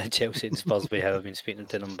for Chelsea and Spurs by how I've been speaking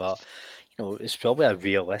to them, but it's probably a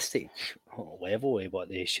realistic level of what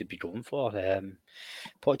they should be going for.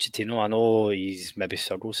 Pochettino, I know he's maybe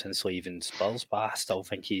struggled since leaving Spurs, but I still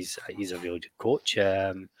think he's a really good coach.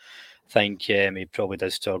 I think he probably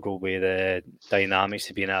does struggle with the dynamics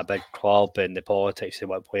of being at a big club and the politics of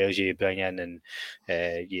what players you bring in and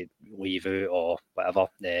you leave out or whatever.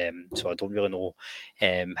 So I don't really know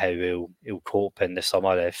how he'll cope in the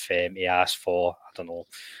summer if he asks for, I don't know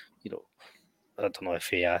if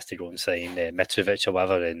he has to go and sign Mitrovic or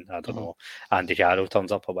whatever, and I don't know, Andy Carroll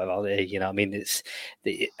turns up or whatever. You know what I mean?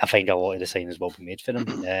 I think a lot of the signings will be made for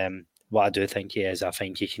him. What I do think I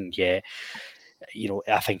think he can get,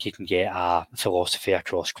 a philosophy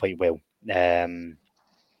across quite well.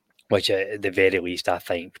 Which at the very least I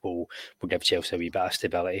think will give Chelsea a wee bit of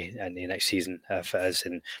stability in the next season if it is,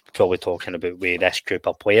 and we're probably talking about with this group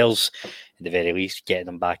of players, at the very least getting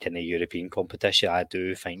them back in the European competition. I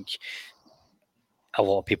do think a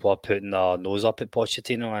lot of people are putting their nose up at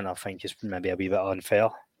Pochettino, and I think it's maybe a wee bit unfair.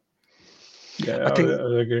 Yeah,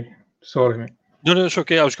 I agree. Sorry, mate. No, it's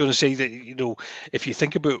okay. I was going to say that, if you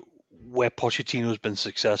think about where Pochettino's been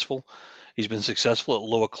successful, he's been successful at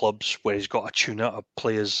lower clubs where he's got a tune out of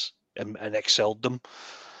players and excelled them.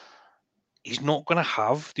 He's not going to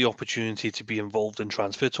have the opportunity to be involved in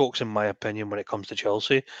transfer talks, in my opinion, when it comes to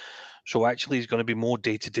Chelsea. So actually, he's going to be more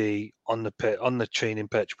day-to-day on the training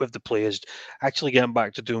pitch with the players, actually getting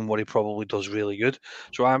back to doing what he probably does really good.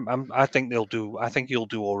 So I think he'll do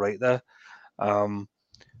all right there.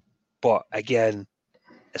 But again,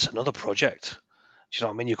 it's another project. Do you know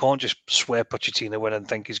what I mean? You can't just swear Pochettino in and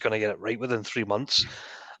think he's going to get it right within 3 months.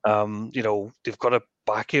 They've got to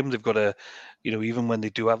back him. They've got to, even when they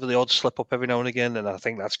do have the odd slip up every now and again, and I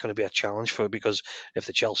think that's going to be a challenge for, because if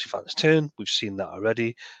the Chelsea fans turn, we've seen that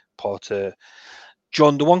already.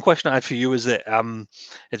 John, the one question I had for you is that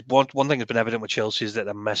it's one thing that's been evident with Chelsea is that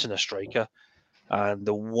they're missing a striker, and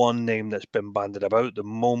the one name that's been bandied about the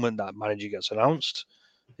moment that manager gets announced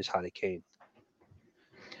is Harry Kane.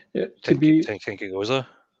 Yeah, think it goes there?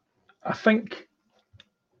 I think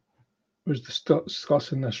I was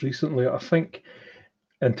discussing this recently. I think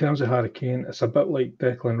in terms of Harry Kane, it's a bit like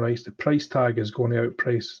Declan Rice. The price tag is going to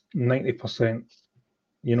outprice 90%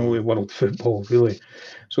 with world football, really.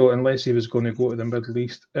 So unless he was going to go to the Middle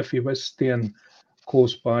East, if he was staying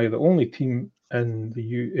close by, the only team in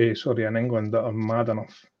in England that are mad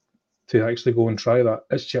enough to actually go and try that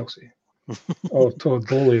is Chelsea. Or Todd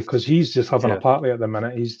Bowley, because he's just having a party at the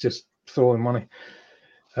minute. He's just throwing money.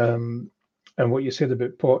 And what you said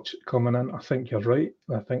about Poch coming in, I think you're right.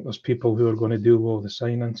 I think there's people who are going to do all the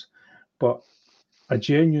signings. But I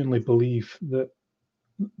genuinely believe that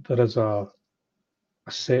there is a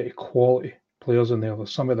set of quality players in there.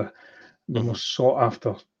 There's some of the most sought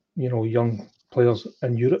after, young players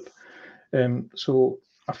in Europe. So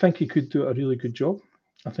I think he could do a really good job.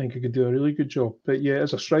 But yeah,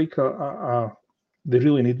 as a striker, they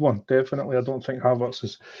really need one. Definitely. I don't think Havertz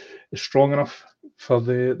is strong enough for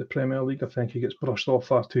the Premier League. I think he gets brushed off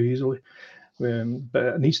far too easily. But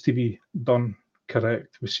it needs to be done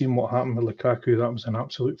correct. We've seen what happened with Lukaku. That was an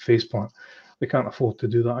absolute faceplant. They can't afford to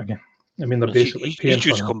do that again. I mean, they're basically paying for him. He's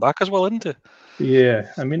due to come back as well, isn't he?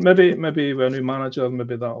 Yeah. I mean, maybe with a new manager,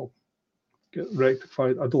 maybe that'll get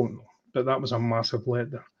rectified. I don't know. But that was a massive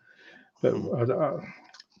letdown. But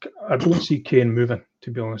I don't see Kane moving,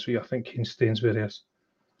 to be honest with you. I think Kane stays where he is.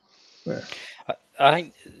 Yeah. I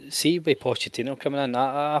think, see, with Pochettino coming in,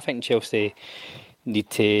 I think Chelsea need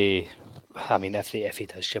to, I mean, if he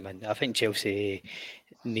does come in, I think Chelsea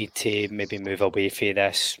need to maybe move away from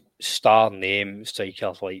this star name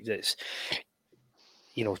striker like this,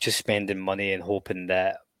 just spending money and hoping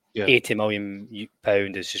that £80 million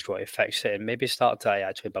is just going to fix it, and maybe start to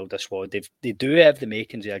actually build a squad. They do have the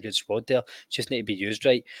makings of a good squad there, just need to be used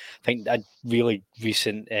right. I think a really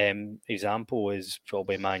recent example is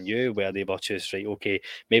probably Man U, where they were just okay,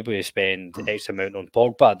 maybe we spend X amount on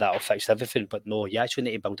Pogba, that'll fix everything, but no, you actually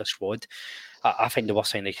need to build a squad. I think the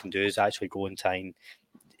worst thing they can do is actually go and try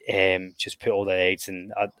and just put all their eggs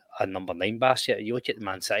in a number 9 basket. You look at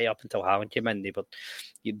Man City up until Haaland came in,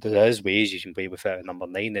 there is ways you can play without a number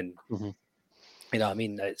 9, and you know what I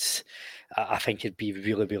mean. I think it'd be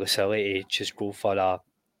really, really silly to just go for like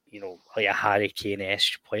a Harry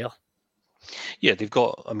Kane-esque player. Yeah, they've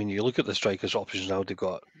got. I mean, you look at the strikers' options now. They've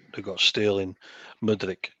got Sterling,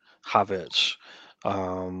 Mudryk, Havertz.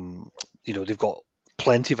 They've got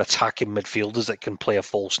plenty of attacking midfielders that can play a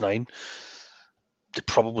false 9. They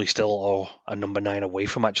probably still are a number 9 away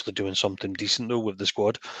from actually doing something decent though with the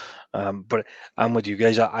squad. But I'm with you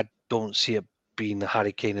guys. I don't see it being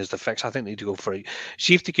Harry Kane as the fix. I think they need to go for it.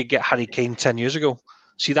 See if they could get Harry Kane 10 years ago.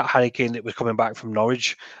 See that Harry Kane that was coming back from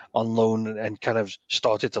Norwich on loan and kind of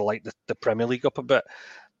started to light the Premier League up a bit.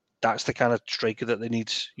 That's the kind of striker that they need.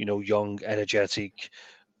 Young, energetic,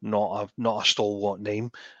 not a stalwart name,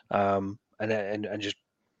 and just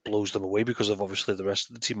blows them away because of obviously the rest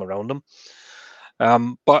of the team around them.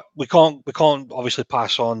 But we can't obviously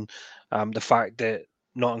pass on the fact that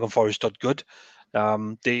Nottingham Forest did good.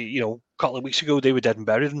 They, a couple of weeks ago, they were dead and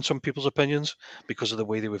buried in some people's opinions because of the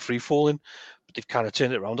way they were free falling. But they've kind of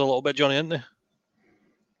turned it around a little bit, Johnny, haven't they?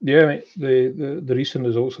 Yeah, mate, the recent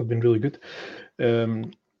results have been really good.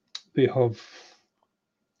 They have,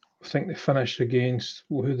 I think they finished against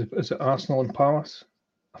is it Arsenal and Palace?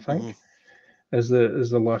 I think is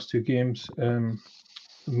the last 2 games.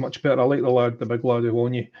 Much better. I like the big lad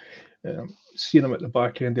Iwobi. Seen him at the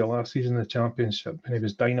back end of last season in the Championship, and he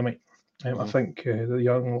was dynamite. I think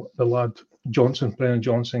the lad Brennan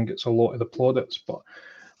Johnson gets a lot of the plaudits, but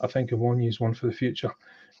I think Iwobi is one for the future.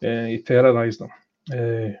 He terrorised them.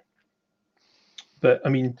 But I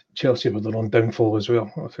mean, Chelsea were their own downfall as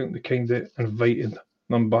well. I think they kind of invited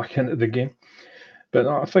them back into the game. But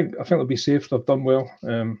I think they'll be safe. They've done well.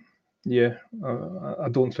 I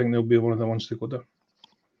don't think they'll be one of the ones to go down.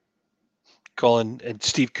 Colin and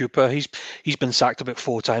Steve Cooper, he's been sacked about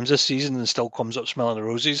 4 times this season and still comes up smelling the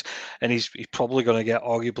roses, and he's probably going to get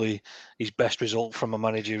arguably his best result from a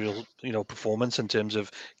managerial performance in terms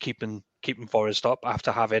of keeping Forest up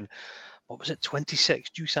after having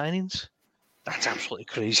 26 new signings. That's absolutely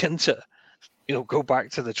crazy, isn't it? Go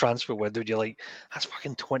back to the transfer window and you're like, that's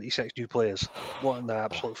fucking 26 new players. What in the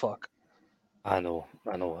absolute fuck? I know.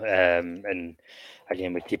 And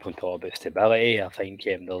again, we keep on talking about stability. I think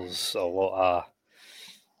there's a lot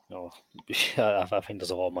of, I think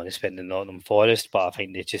there's a lot of money spent in Nottingham Forest, but I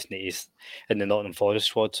think they just need to, in the Nottingham Forest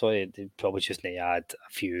squad, they probably just need to add a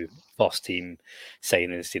few first team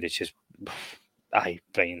signings instead of just,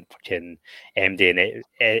 bringing fucking MD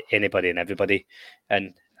and anybody and everybody.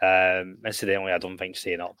 And incidentally, I don't think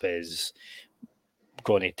staying up is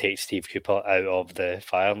going to take Steve Cooper out of the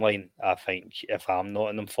firing line. I think if I'm not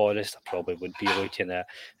in them Forest, I probably would be looking at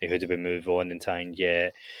who do we move on and try and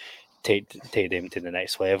take them to the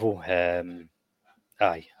next level. I'm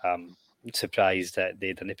surprised that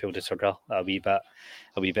they didn't pull the trigger a wee bit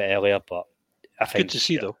earlier. But I think good to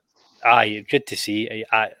see, though. Aye, good to see.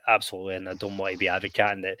 Absolutely, and I don't want to be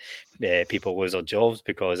advocating that people lose their jobs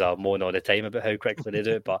because I moan all the time about how quickly they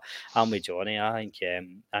do it. But I'm with Johnny. I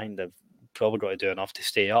think they've probably got to do enough to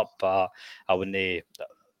stay up. But I wouldn't.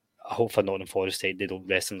 I hope for Nottingham Forest they don't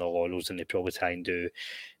rest on their laurels and they probably try and do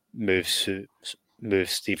move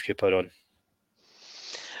Steve Cooper on.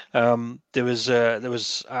 There was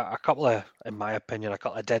a couple of, in my opinion, a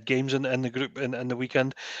couple of dead games in the group in the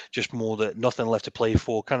weekend. Just more that nothing left to play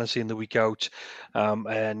for, kind of seeing the week out.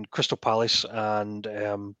 And Crystal Palace and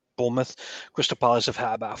Bournemouth. Crystal Palace have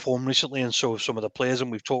had a bit of form recently, and so have some of the players,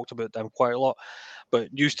 and we've talked about them quite a lot.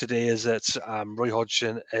 But news today is that Roy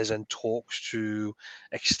Hodgson is in talks to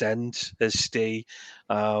extend his stay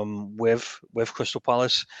with Crystal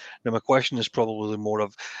Palace. Now, my question is probably more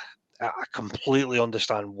of, I completely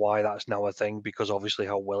understand why that's now a thing, because obviously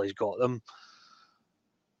how well he's got them.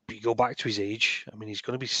 But you go back to his age. I mean, he's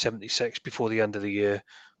going to be 76 before the end of the year,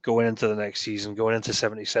 going into the next season, going into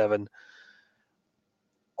 77.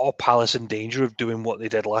 Are Palace in danger of doing what they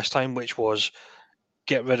did last time, which was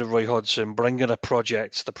get rid of Roy Hodgson, bring in a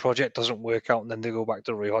project. The project doesn't work out, and then they go back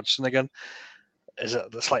to Roy Hodgson again. It's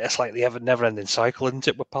like the never-ending cycle, isn't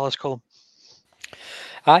it, with Palace, Colin?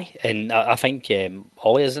 Aye, and I think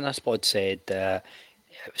Ollie in this pod said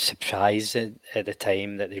surprised at the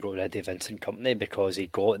time that they got rid of Vincent Kompany because he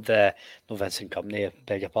got Vincent Kompany,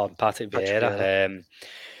 beg your pardon, Patrick Vieira,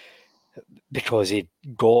 because he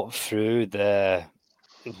got through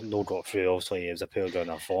obviously he was a poor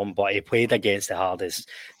runner form, but he played against the hardest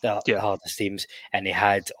teams, and he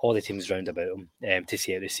had all the teams round about him to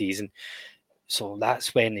see out the season. So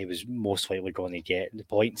that's when he was most likely going to get the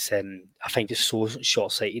points. And I think it's so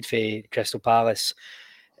short-sighted for Crystal Palace.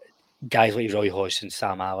 Guys like Roy Hodgson,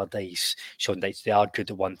 Sam Allardyce, Sean Dyche, they are good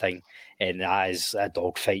at one thing, and that is a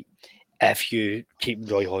dogfight. If you keep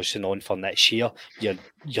Roy Hodgson on for next year,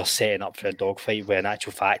 you're setting up for a dogfight, where in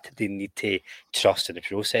actual fact they need to trust in the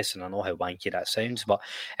process. And I know how wanky that sounds, but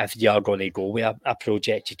if you are going to go with a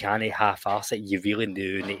project, you can't half-arse it. You really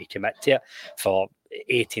do need to commit to it for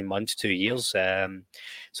 18 months, 2 years.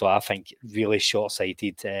 So I think really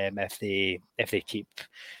short-sighted if they keep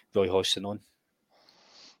Roy Hodgson on.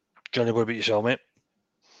 Johnny, what about yourself, mate?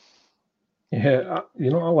 Yeah, I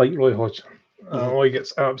like Roy Hodgson. I know he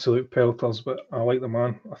gets absolute pelters, but I like the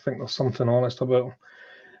man. I think there's something honest about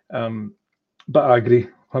him. But I agree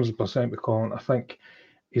 100% with Colin. I think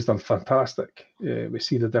he's done fantastic. We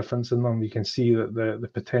see the difference in them. You can see that the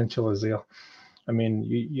potential is there. I mean,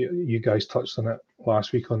 you guys touched on it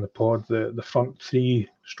last week on the pod. The front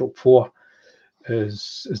 3/4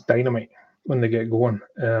 is dynamite when they get going.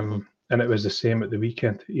 And it was the same at the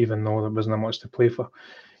weekend, even though there wasn't much to play for.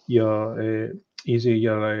 Your Easy,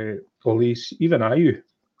 your Olise, even Ayew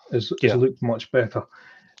has looked much better.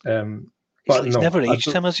 But he's never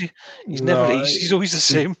aged him, has he? He's never aged. He's always the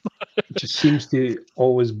same. It just seems to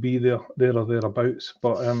always be there or thereabouts.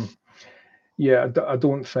 But I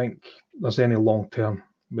don't think there's any long term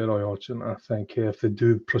with Roy Hodgson. I think if they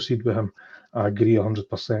do proceed with him, I agree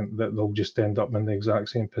 100% that they'll just end up in the exact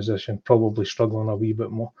same position, probably struggling a wee bit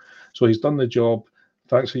more. So he's done the job.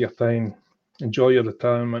 Thanks for your time. Enjoy your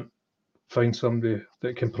retirement. Find somebody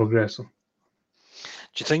that can progress him.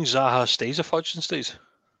 Do you think Zaha stays if Hodgson stays?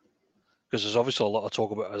 Because there's obviously a lot of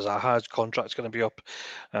talk about Zaha's contract's going to be up.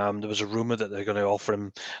 There was a rumour that they're going to offer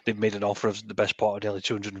him. They've made an offer of the best part of nearly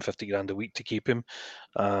 250 grand a week to keep him,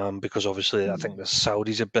 because obviously I think the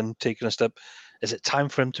Saudis have been taking a step. Is it time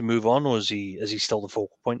for him to move on, or is he still the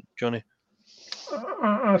focal point, Johnny?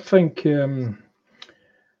 I think,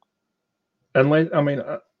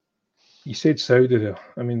 you said Saudi there.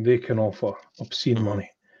 I mean, they can offer obscene money.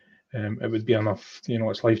 It would be enough,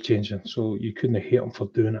 it's life-changing. So you couldn't hate him for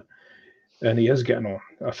doing it. And he is getting on.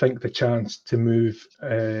 I think the chance to move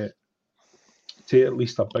to at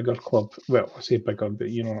least a bigger club, well, I say bigger, but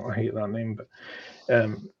I hate that name, but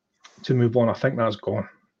to move on, I think that's gone.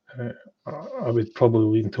 I would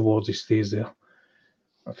probably lean towards he stays there.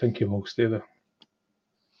 I think he will stay there.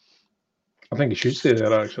 I think he should stay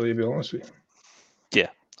there, actually, to be honest with you. Yeah.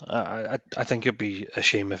 I think it'd be a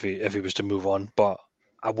shame if he was to move on, but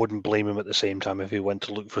I wouldn't blame him at the same time if he went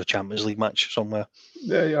to look for a Champions League match somewhere.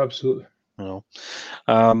 Yeah, absolutely.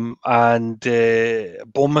 And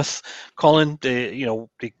Bournemouth, Colin, they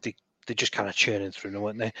just kind of churning through now,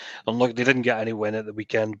 weren't they? And look, they didn't get any win at the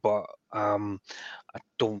weekend, but I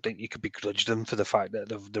don't think you could begrudge them for the fact that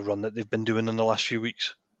the run that they've been doing in the last few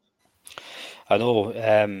weeks. I know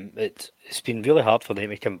it's been really hard for them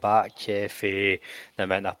to come back for the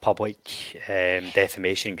amount of public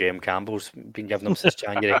defamation Graham Campbell's been giving them since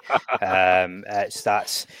January.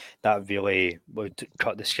 That really would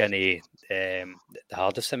cut the skinny the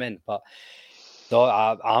hardest them in. But no,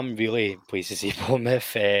 I'm really pleased to see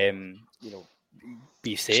Bournemouth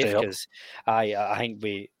be safe, because I think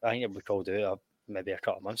we called out maybe a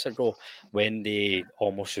couple of months ago when they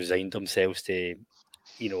almost resigned themselves to,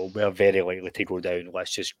 we're very likely to go down,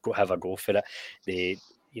 let's just have a go for it. They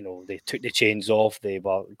took the chains off. They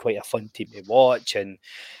were quite a fun team to watch, and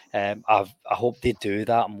I hope they do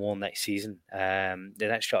that more next season. The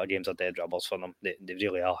next couple of games are dead rubbers for them. They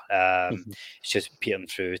really are. It's just peering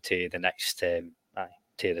through to the next to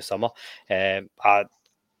the summer.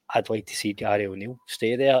 I'd like to see Gary O'Neill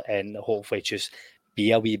stay there and hopefully just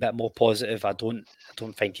be a wee bit more positive. I don't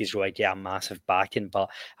think he's going to get a massive backing, but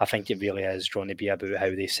I think it really is going to be about how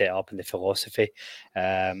they set up and the philosophy.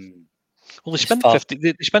 Well, they spent 50.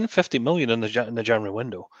 They spent 50 million in the January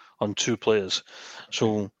window on 2 players,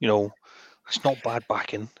 so it's not bad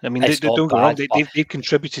backing. I mean, they don't go wrong. They've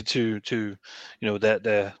contributed to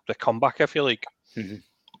the comeback, I feel like. Mm-hmm.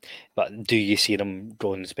 But do you see them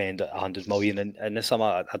go and spend 100 million in the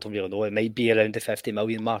summer? I don't really know. It might be around the 50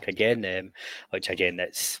 million mark again, which again,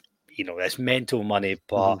 it's mental money.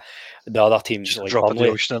 But the other teams just like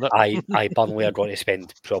Burnley, Burnley are going to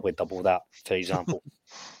spend probably double that, for example.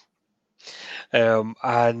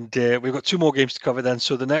 And we've got 2 more games to cover then.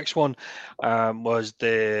 So the next one was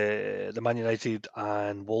the Man United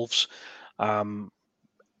and Wolves.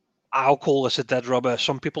 I'll call this a dead rubber.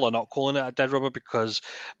 Some people are not calling it a dead rubber because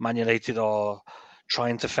Man United are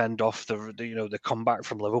trying to fend off the comeback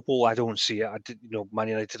from Liverpool. I don't see it. Man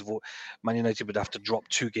United would have to drop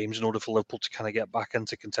 2 games in order for Liverpool to kind of get back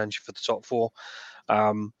into contention for the top 4.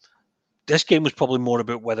 This game was probably more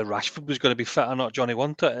about whether Rashford was going to be fit or not. Johnny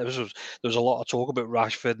wanted it. There was a lot of talk about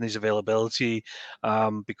Rashford and his availability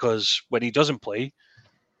because when he doesn't play,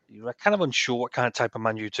 you're kind of unsure what kind of type of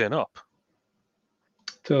man you turn up.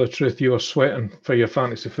 Tell the truth, you were sweating for your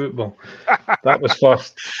fantasy football. That was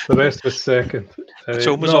first. The rest was second.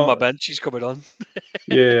 Toma's on my bench. He's coming on.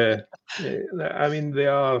 yeah. I mean, they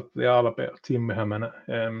are a better team with him in it.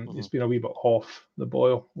 It's been a wee bit off the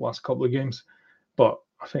boil last couple of games, but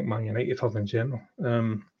I think Man United have in general.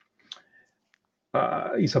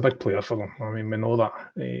 He's a big player for them. I mean, we know that.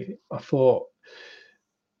 I thought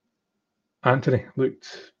Anthony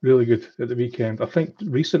looked really good at the weekend. I think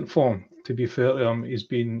recent form, to be fair to him, he's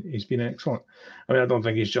been excellent. I mean, I don't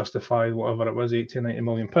think he's justified whatever it was, 80, 90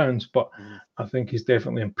 million pounds, but I think he's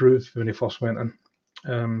definitely improved when he first went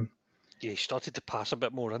in. He started to pass a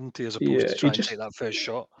bit more, didn't he, as opposed to trying to take that first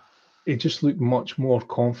shot. He just looked much more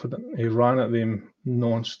confident. He ran at them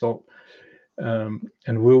non-stop. And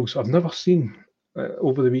Wolves, I've never seen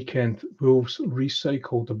over the weekend, Wolves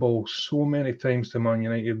recycled the ball so many times to Man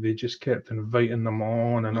United. They just kept inviting them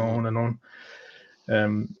on and on and on.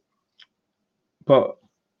 But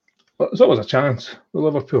there's always a chance with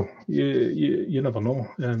Liverpool. You never know.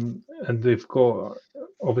 And they've got,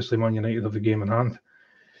 obviously, Man United have the game in hand.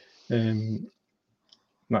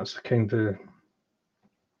 That's the kind of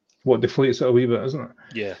what deflates it a wee bit, isn't it?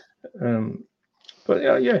 Yeah. But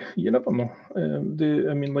yeah, you never know.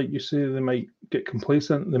 I mean, like you say, they might get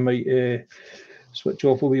complacent. They might switch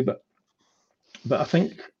off a wee bit. But I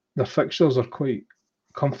think the fixtures are quite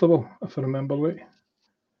comfortable, if I remember right.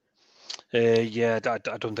 I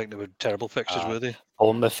don't think they were terrible fixtures, were they?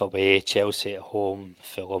 Bournemouth away, Chelsea at home,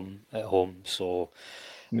 Fulham at home. So,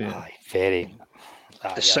 very.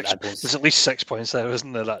 There's at least 6 points there,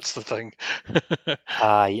 isn't there? That's the thing.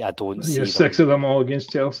 I don't see 6 of them all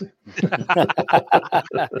against Chelsea.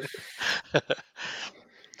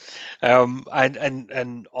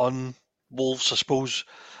 And on Wolves, I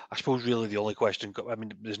suppose really the only question, I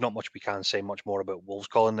mean, there's not much we can say much more about Wolves,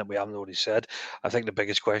 Colin, that we haven't already said. I think the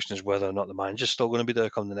biggest question is whether or not the manager's still going to be there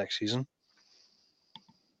come the next season.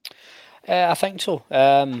 I think so.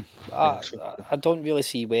 I don't really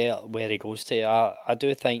see where he goes to. I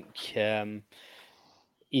do think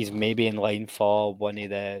he's maybe in line for one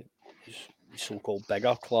of the so-called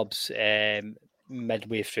bigger clubs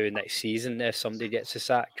midway through next season if somebody gets a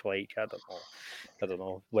sack. Like, I don't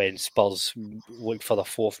know, when Spurs look for the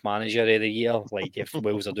 4th manager of the year, like if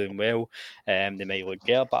Wolves are doing well, they might look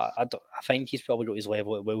there. But I think he's probably got his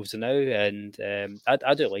level at Wolves now, and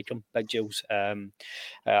I do like him, Big Jules.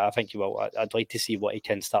 I think he will. I'd like to see what he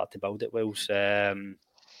can start to build at Wolves. I'll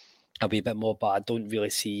be a bit more, but I don't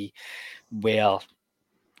really see where,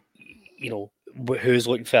 who's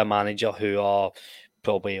looking for a manager who are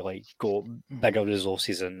probably like got bigger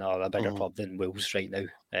resources and are a bigger club than Wolves right now.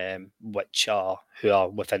 who are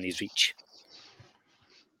within his reach.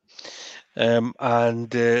 And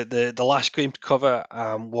the last game to cover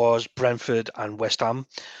was Brentford and West Ham.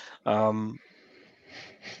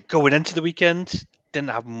 Going into the weekend, didn't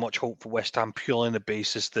have much hope for West Ham purely on the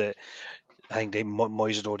basis that I think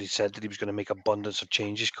Moyes had already said that he was going to make abundance of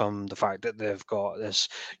changes come the fact that they've got this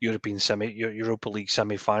Europa League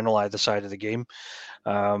semi-final either side of the game.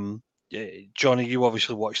 Johnny, you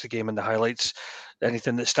obviously watched the game and the highlights.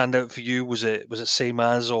 Anything that stand out for you? Was it same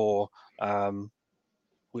as, or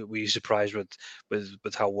were you surprised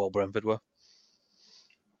with how well Brentford were?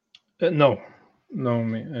 No,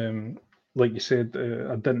 mate. Like you said,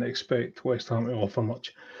 I didn't expect West Ham to offer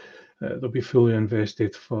much. They'll be fully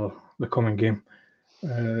invested for the coming game.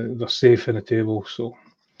 They're safe in the table, so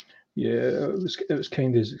yeah, it was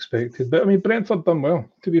kind of as expected. But I mean, Brentford done well.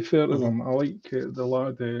 To be fair to them, I like the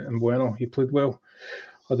lad Mbeumo. He played well,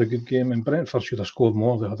 had a good game, and Brentford should have scored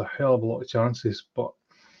more. They had a hell of a lot of chances, but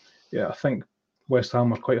yeah, I think West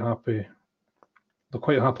Ham are quite happy. They'll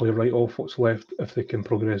quite happily write off what's left if they can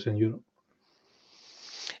progress in Europe.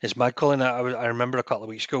 It's mad, Colin. I remember a couple of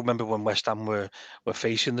weeks ago, remember when West Ham were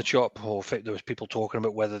facing the chop, or there was people talking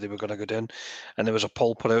about whether they were going to go down, and there was a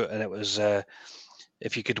poll put out, and it was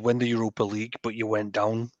if you could win the Europa League but you went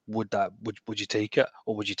down, would you take it,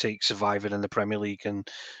 or would you take surviving in the Premier League and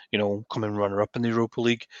come and runner up in the Europa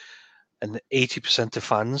League? And 80% of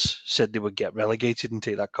fans said they would get relegated and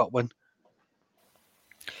take that cup win.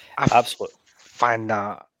 Absolutely. Find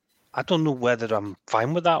that, I don't know whether I'm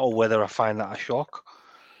fine with that or whether I find that a shock.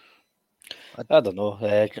 I don't know.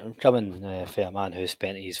 Coming from a man who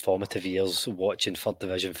spent his formative years watching third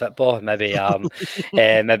division football, maybe I'm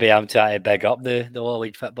trying to big up the lower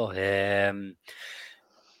league football. I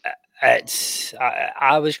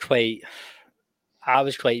was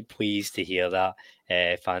quite pleased to hear that.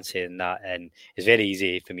 Fans saying that, and it's very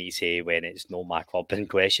easy for me to say when it's not my club in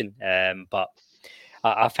question. But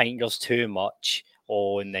I think there's too much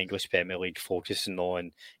on the English Premier League focusing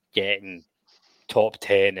on getting top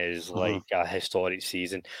 10 is like a historic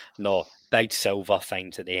season. No, big silver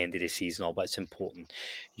things at the end of the season, all that's important.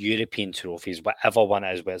 European trophies, whatever one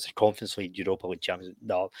it is, whether it's a Conference League, Europa League, Champions League,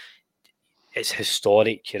 no, it's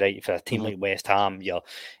historic, right? For a team like West Ham, you're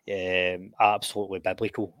absolutely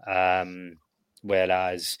biblical.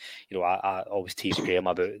 Whereas, I always tease Graham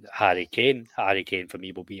about Harry Kane. Harry Kane for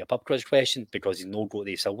me will be a pub quiz question because he's no got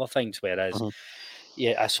these silver things. Whereas,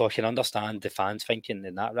 yeah, so I can understand the fans thinking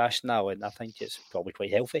in that rationale, and I think it's probably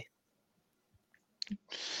quite healthy.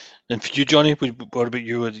 And for you, Johnny, what about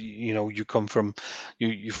you? You come from,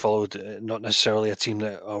 you followed not necessarily a team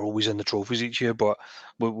that are always in the trophies each year, but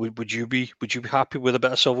would you be happy with a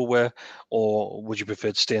bit of silverware, or would you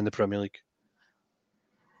prefer to stay in the Premier League?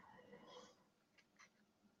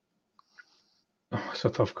 Oh, it's a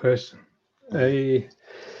tough question.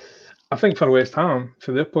 I think for West Ham,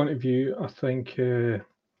 from their point of view, I think it's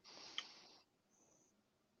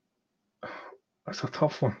a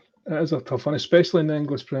tough one. It is a tough one, especially in the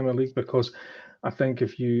English Premier League, because I think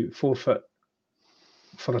if you forfeit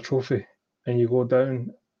for a trophy and you go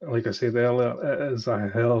down, like I said earlier, it is a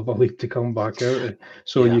hell of a league to come back out of.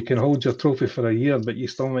 So you can hold your trophy for a year, but you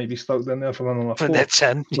still might be stuck down there for another 4.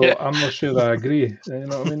 So I'm not sure I agree. You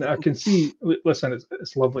know what I mean? I can see, listen,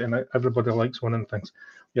 it's lovely and everybody likes winning things.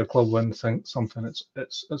 Your club wins something,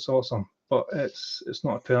 it's awesome, but it's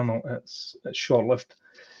not eternal. It's short-lived.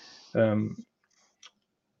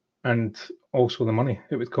 And also the money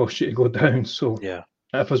it would cost you to go down. So if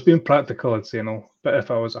I was being practical, I'd say no. But if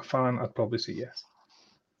I was a fan, I'd probably say yes.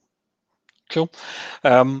 Cool.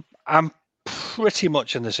 I'm pretty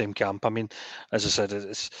much in the same camp. I mean, as I said,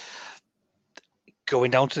 it's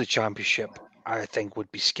going down to the Championship, I think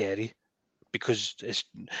would be scary because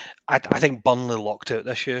I think Burnley locked out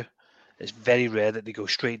this year. It's very rare that they go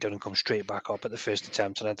straight down and come straight back up at the first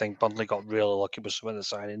attempt. And I think Burnley got really lucky with some of the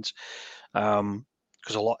signings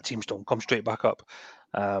because a lot of teams don't come straight back up.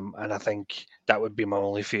 And I think that would be my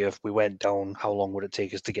only fear. If we went down, how long would it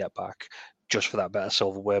take us to get back? Just for that bit of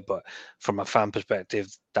silverware, but from a fan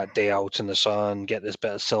perspective, that day out in the sun, get this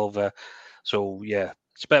bit of silver. So yeah,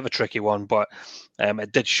 it's a bit of a tricky one, but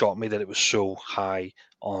it did shock me that it was so high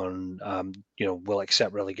on, we'll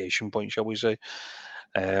accept relegation point, shall we say?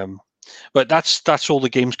 But that's all the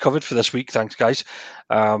games covered for this week. Thanks, guys.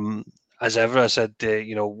 As ever, I said,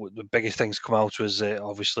 the biggest things come out was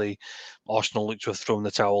obviously Arsenal looked to have thrown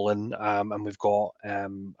the towel in, and we've got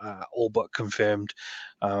all but confirmed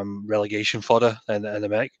relegation fodder in the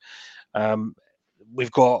MEC.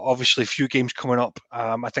 we've got obviously a few games coming up.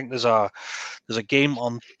 I think there's a game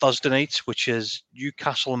on Thursday night, which is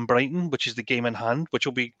Newcastle and Brighton, which is the game in hand, which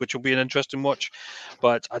will be an interesting watch.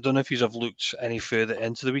 But I don't know if you have looked any further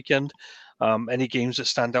into the weekend. Any games that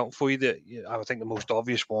stand out for you? I think the most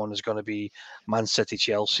obvious one is going to be Man City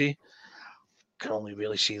Chelsea. Can only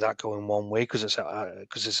really see that going one way because it's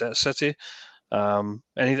at City.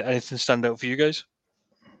 Anything stand out for you guys?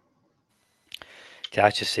 Can I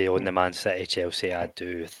just say on the Man City Chelsea, I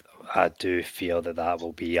do fear that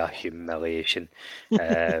will be a humiliation,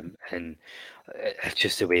 and it's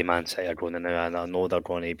just the way Man City are going now, and I know they're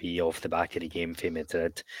going to be off the back of the game for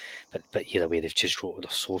Madrid, but either way they've just they're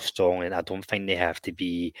so strong, and I don't think they have to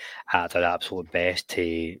be at their absolute best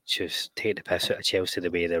to just take the piss out of Chelsea the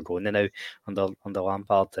way they're going now under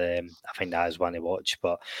Lampard. I think that is one to watch,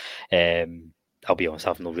 but I'll be honest,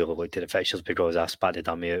 I've not really looked at the fixtures because I spat the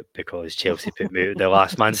dummy out because Chelsea put me out the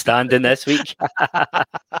last man standing this week.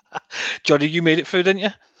 Johnny, you made it through, didn't you?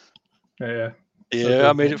 Yeah,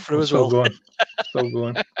 I made it through as well. Still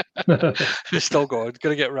going. It's still going.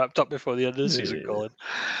 Going to get wrapped up before the end of the season,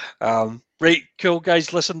 Colin. Right, cool,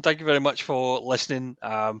 guys. Listen, thank you very much for listening.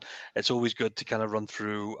 It's always good to kind of run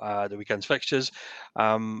through the weekend's fixtures.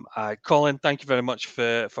 Colin, thank you very much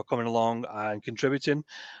for coming along and contributing.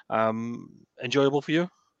 Enjoyable for you?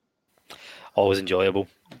 Always enjoyable.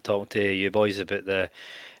 Talking to you boys about the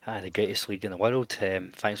greatest league in the world.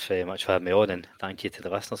 Thanks very much for having me on, and thank you to the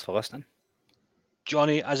listeners for listening.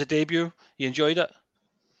 Johnny, as a debut, you enjoyed it?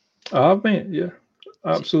 I have, mate, yeah.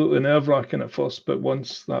 Absolutely nerve-wracking at first, but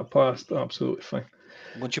once that passed, absolutely fine.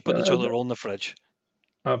 Once you put the toilet roll in the fridge?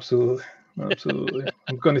 Absolutely.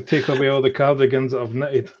 I'm going to take away all the cardigans that I've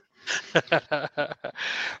knitted.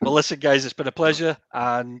 Well, listen, guys, it's been a pleasure,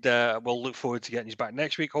 and we'll look forward to getting you back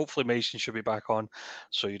next week. Hopefully, Mason should be back on,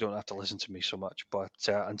 so you don't have to listen to me so much. But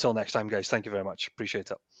until next time, guys, thank you very much.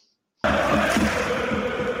 Appreciate it.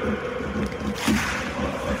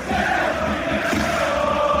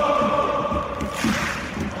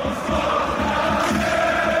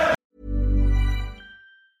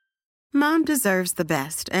 Mom deserves the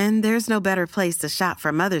best, and there's no better place to shop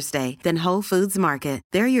for Mother's Day than Whole Foods Market.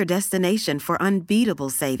 They're your destination for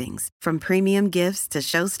unbeatable savings, from premium gifts to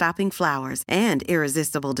show-stopping flowers and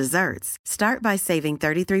irresistible desserts. Start by saving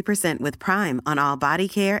 33% with Prime on all body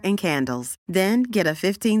care and candles. Then get a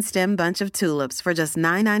 15-stem bunch of tulips for just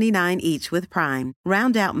 $9.99 each with Prime.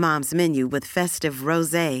 Round out Mom's menu with festive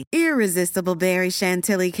rosé, irresistible berry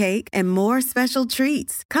chantilly cake, and more special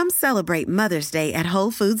treats. Come celebrate Mother's Day at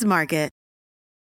Whole Foods Market.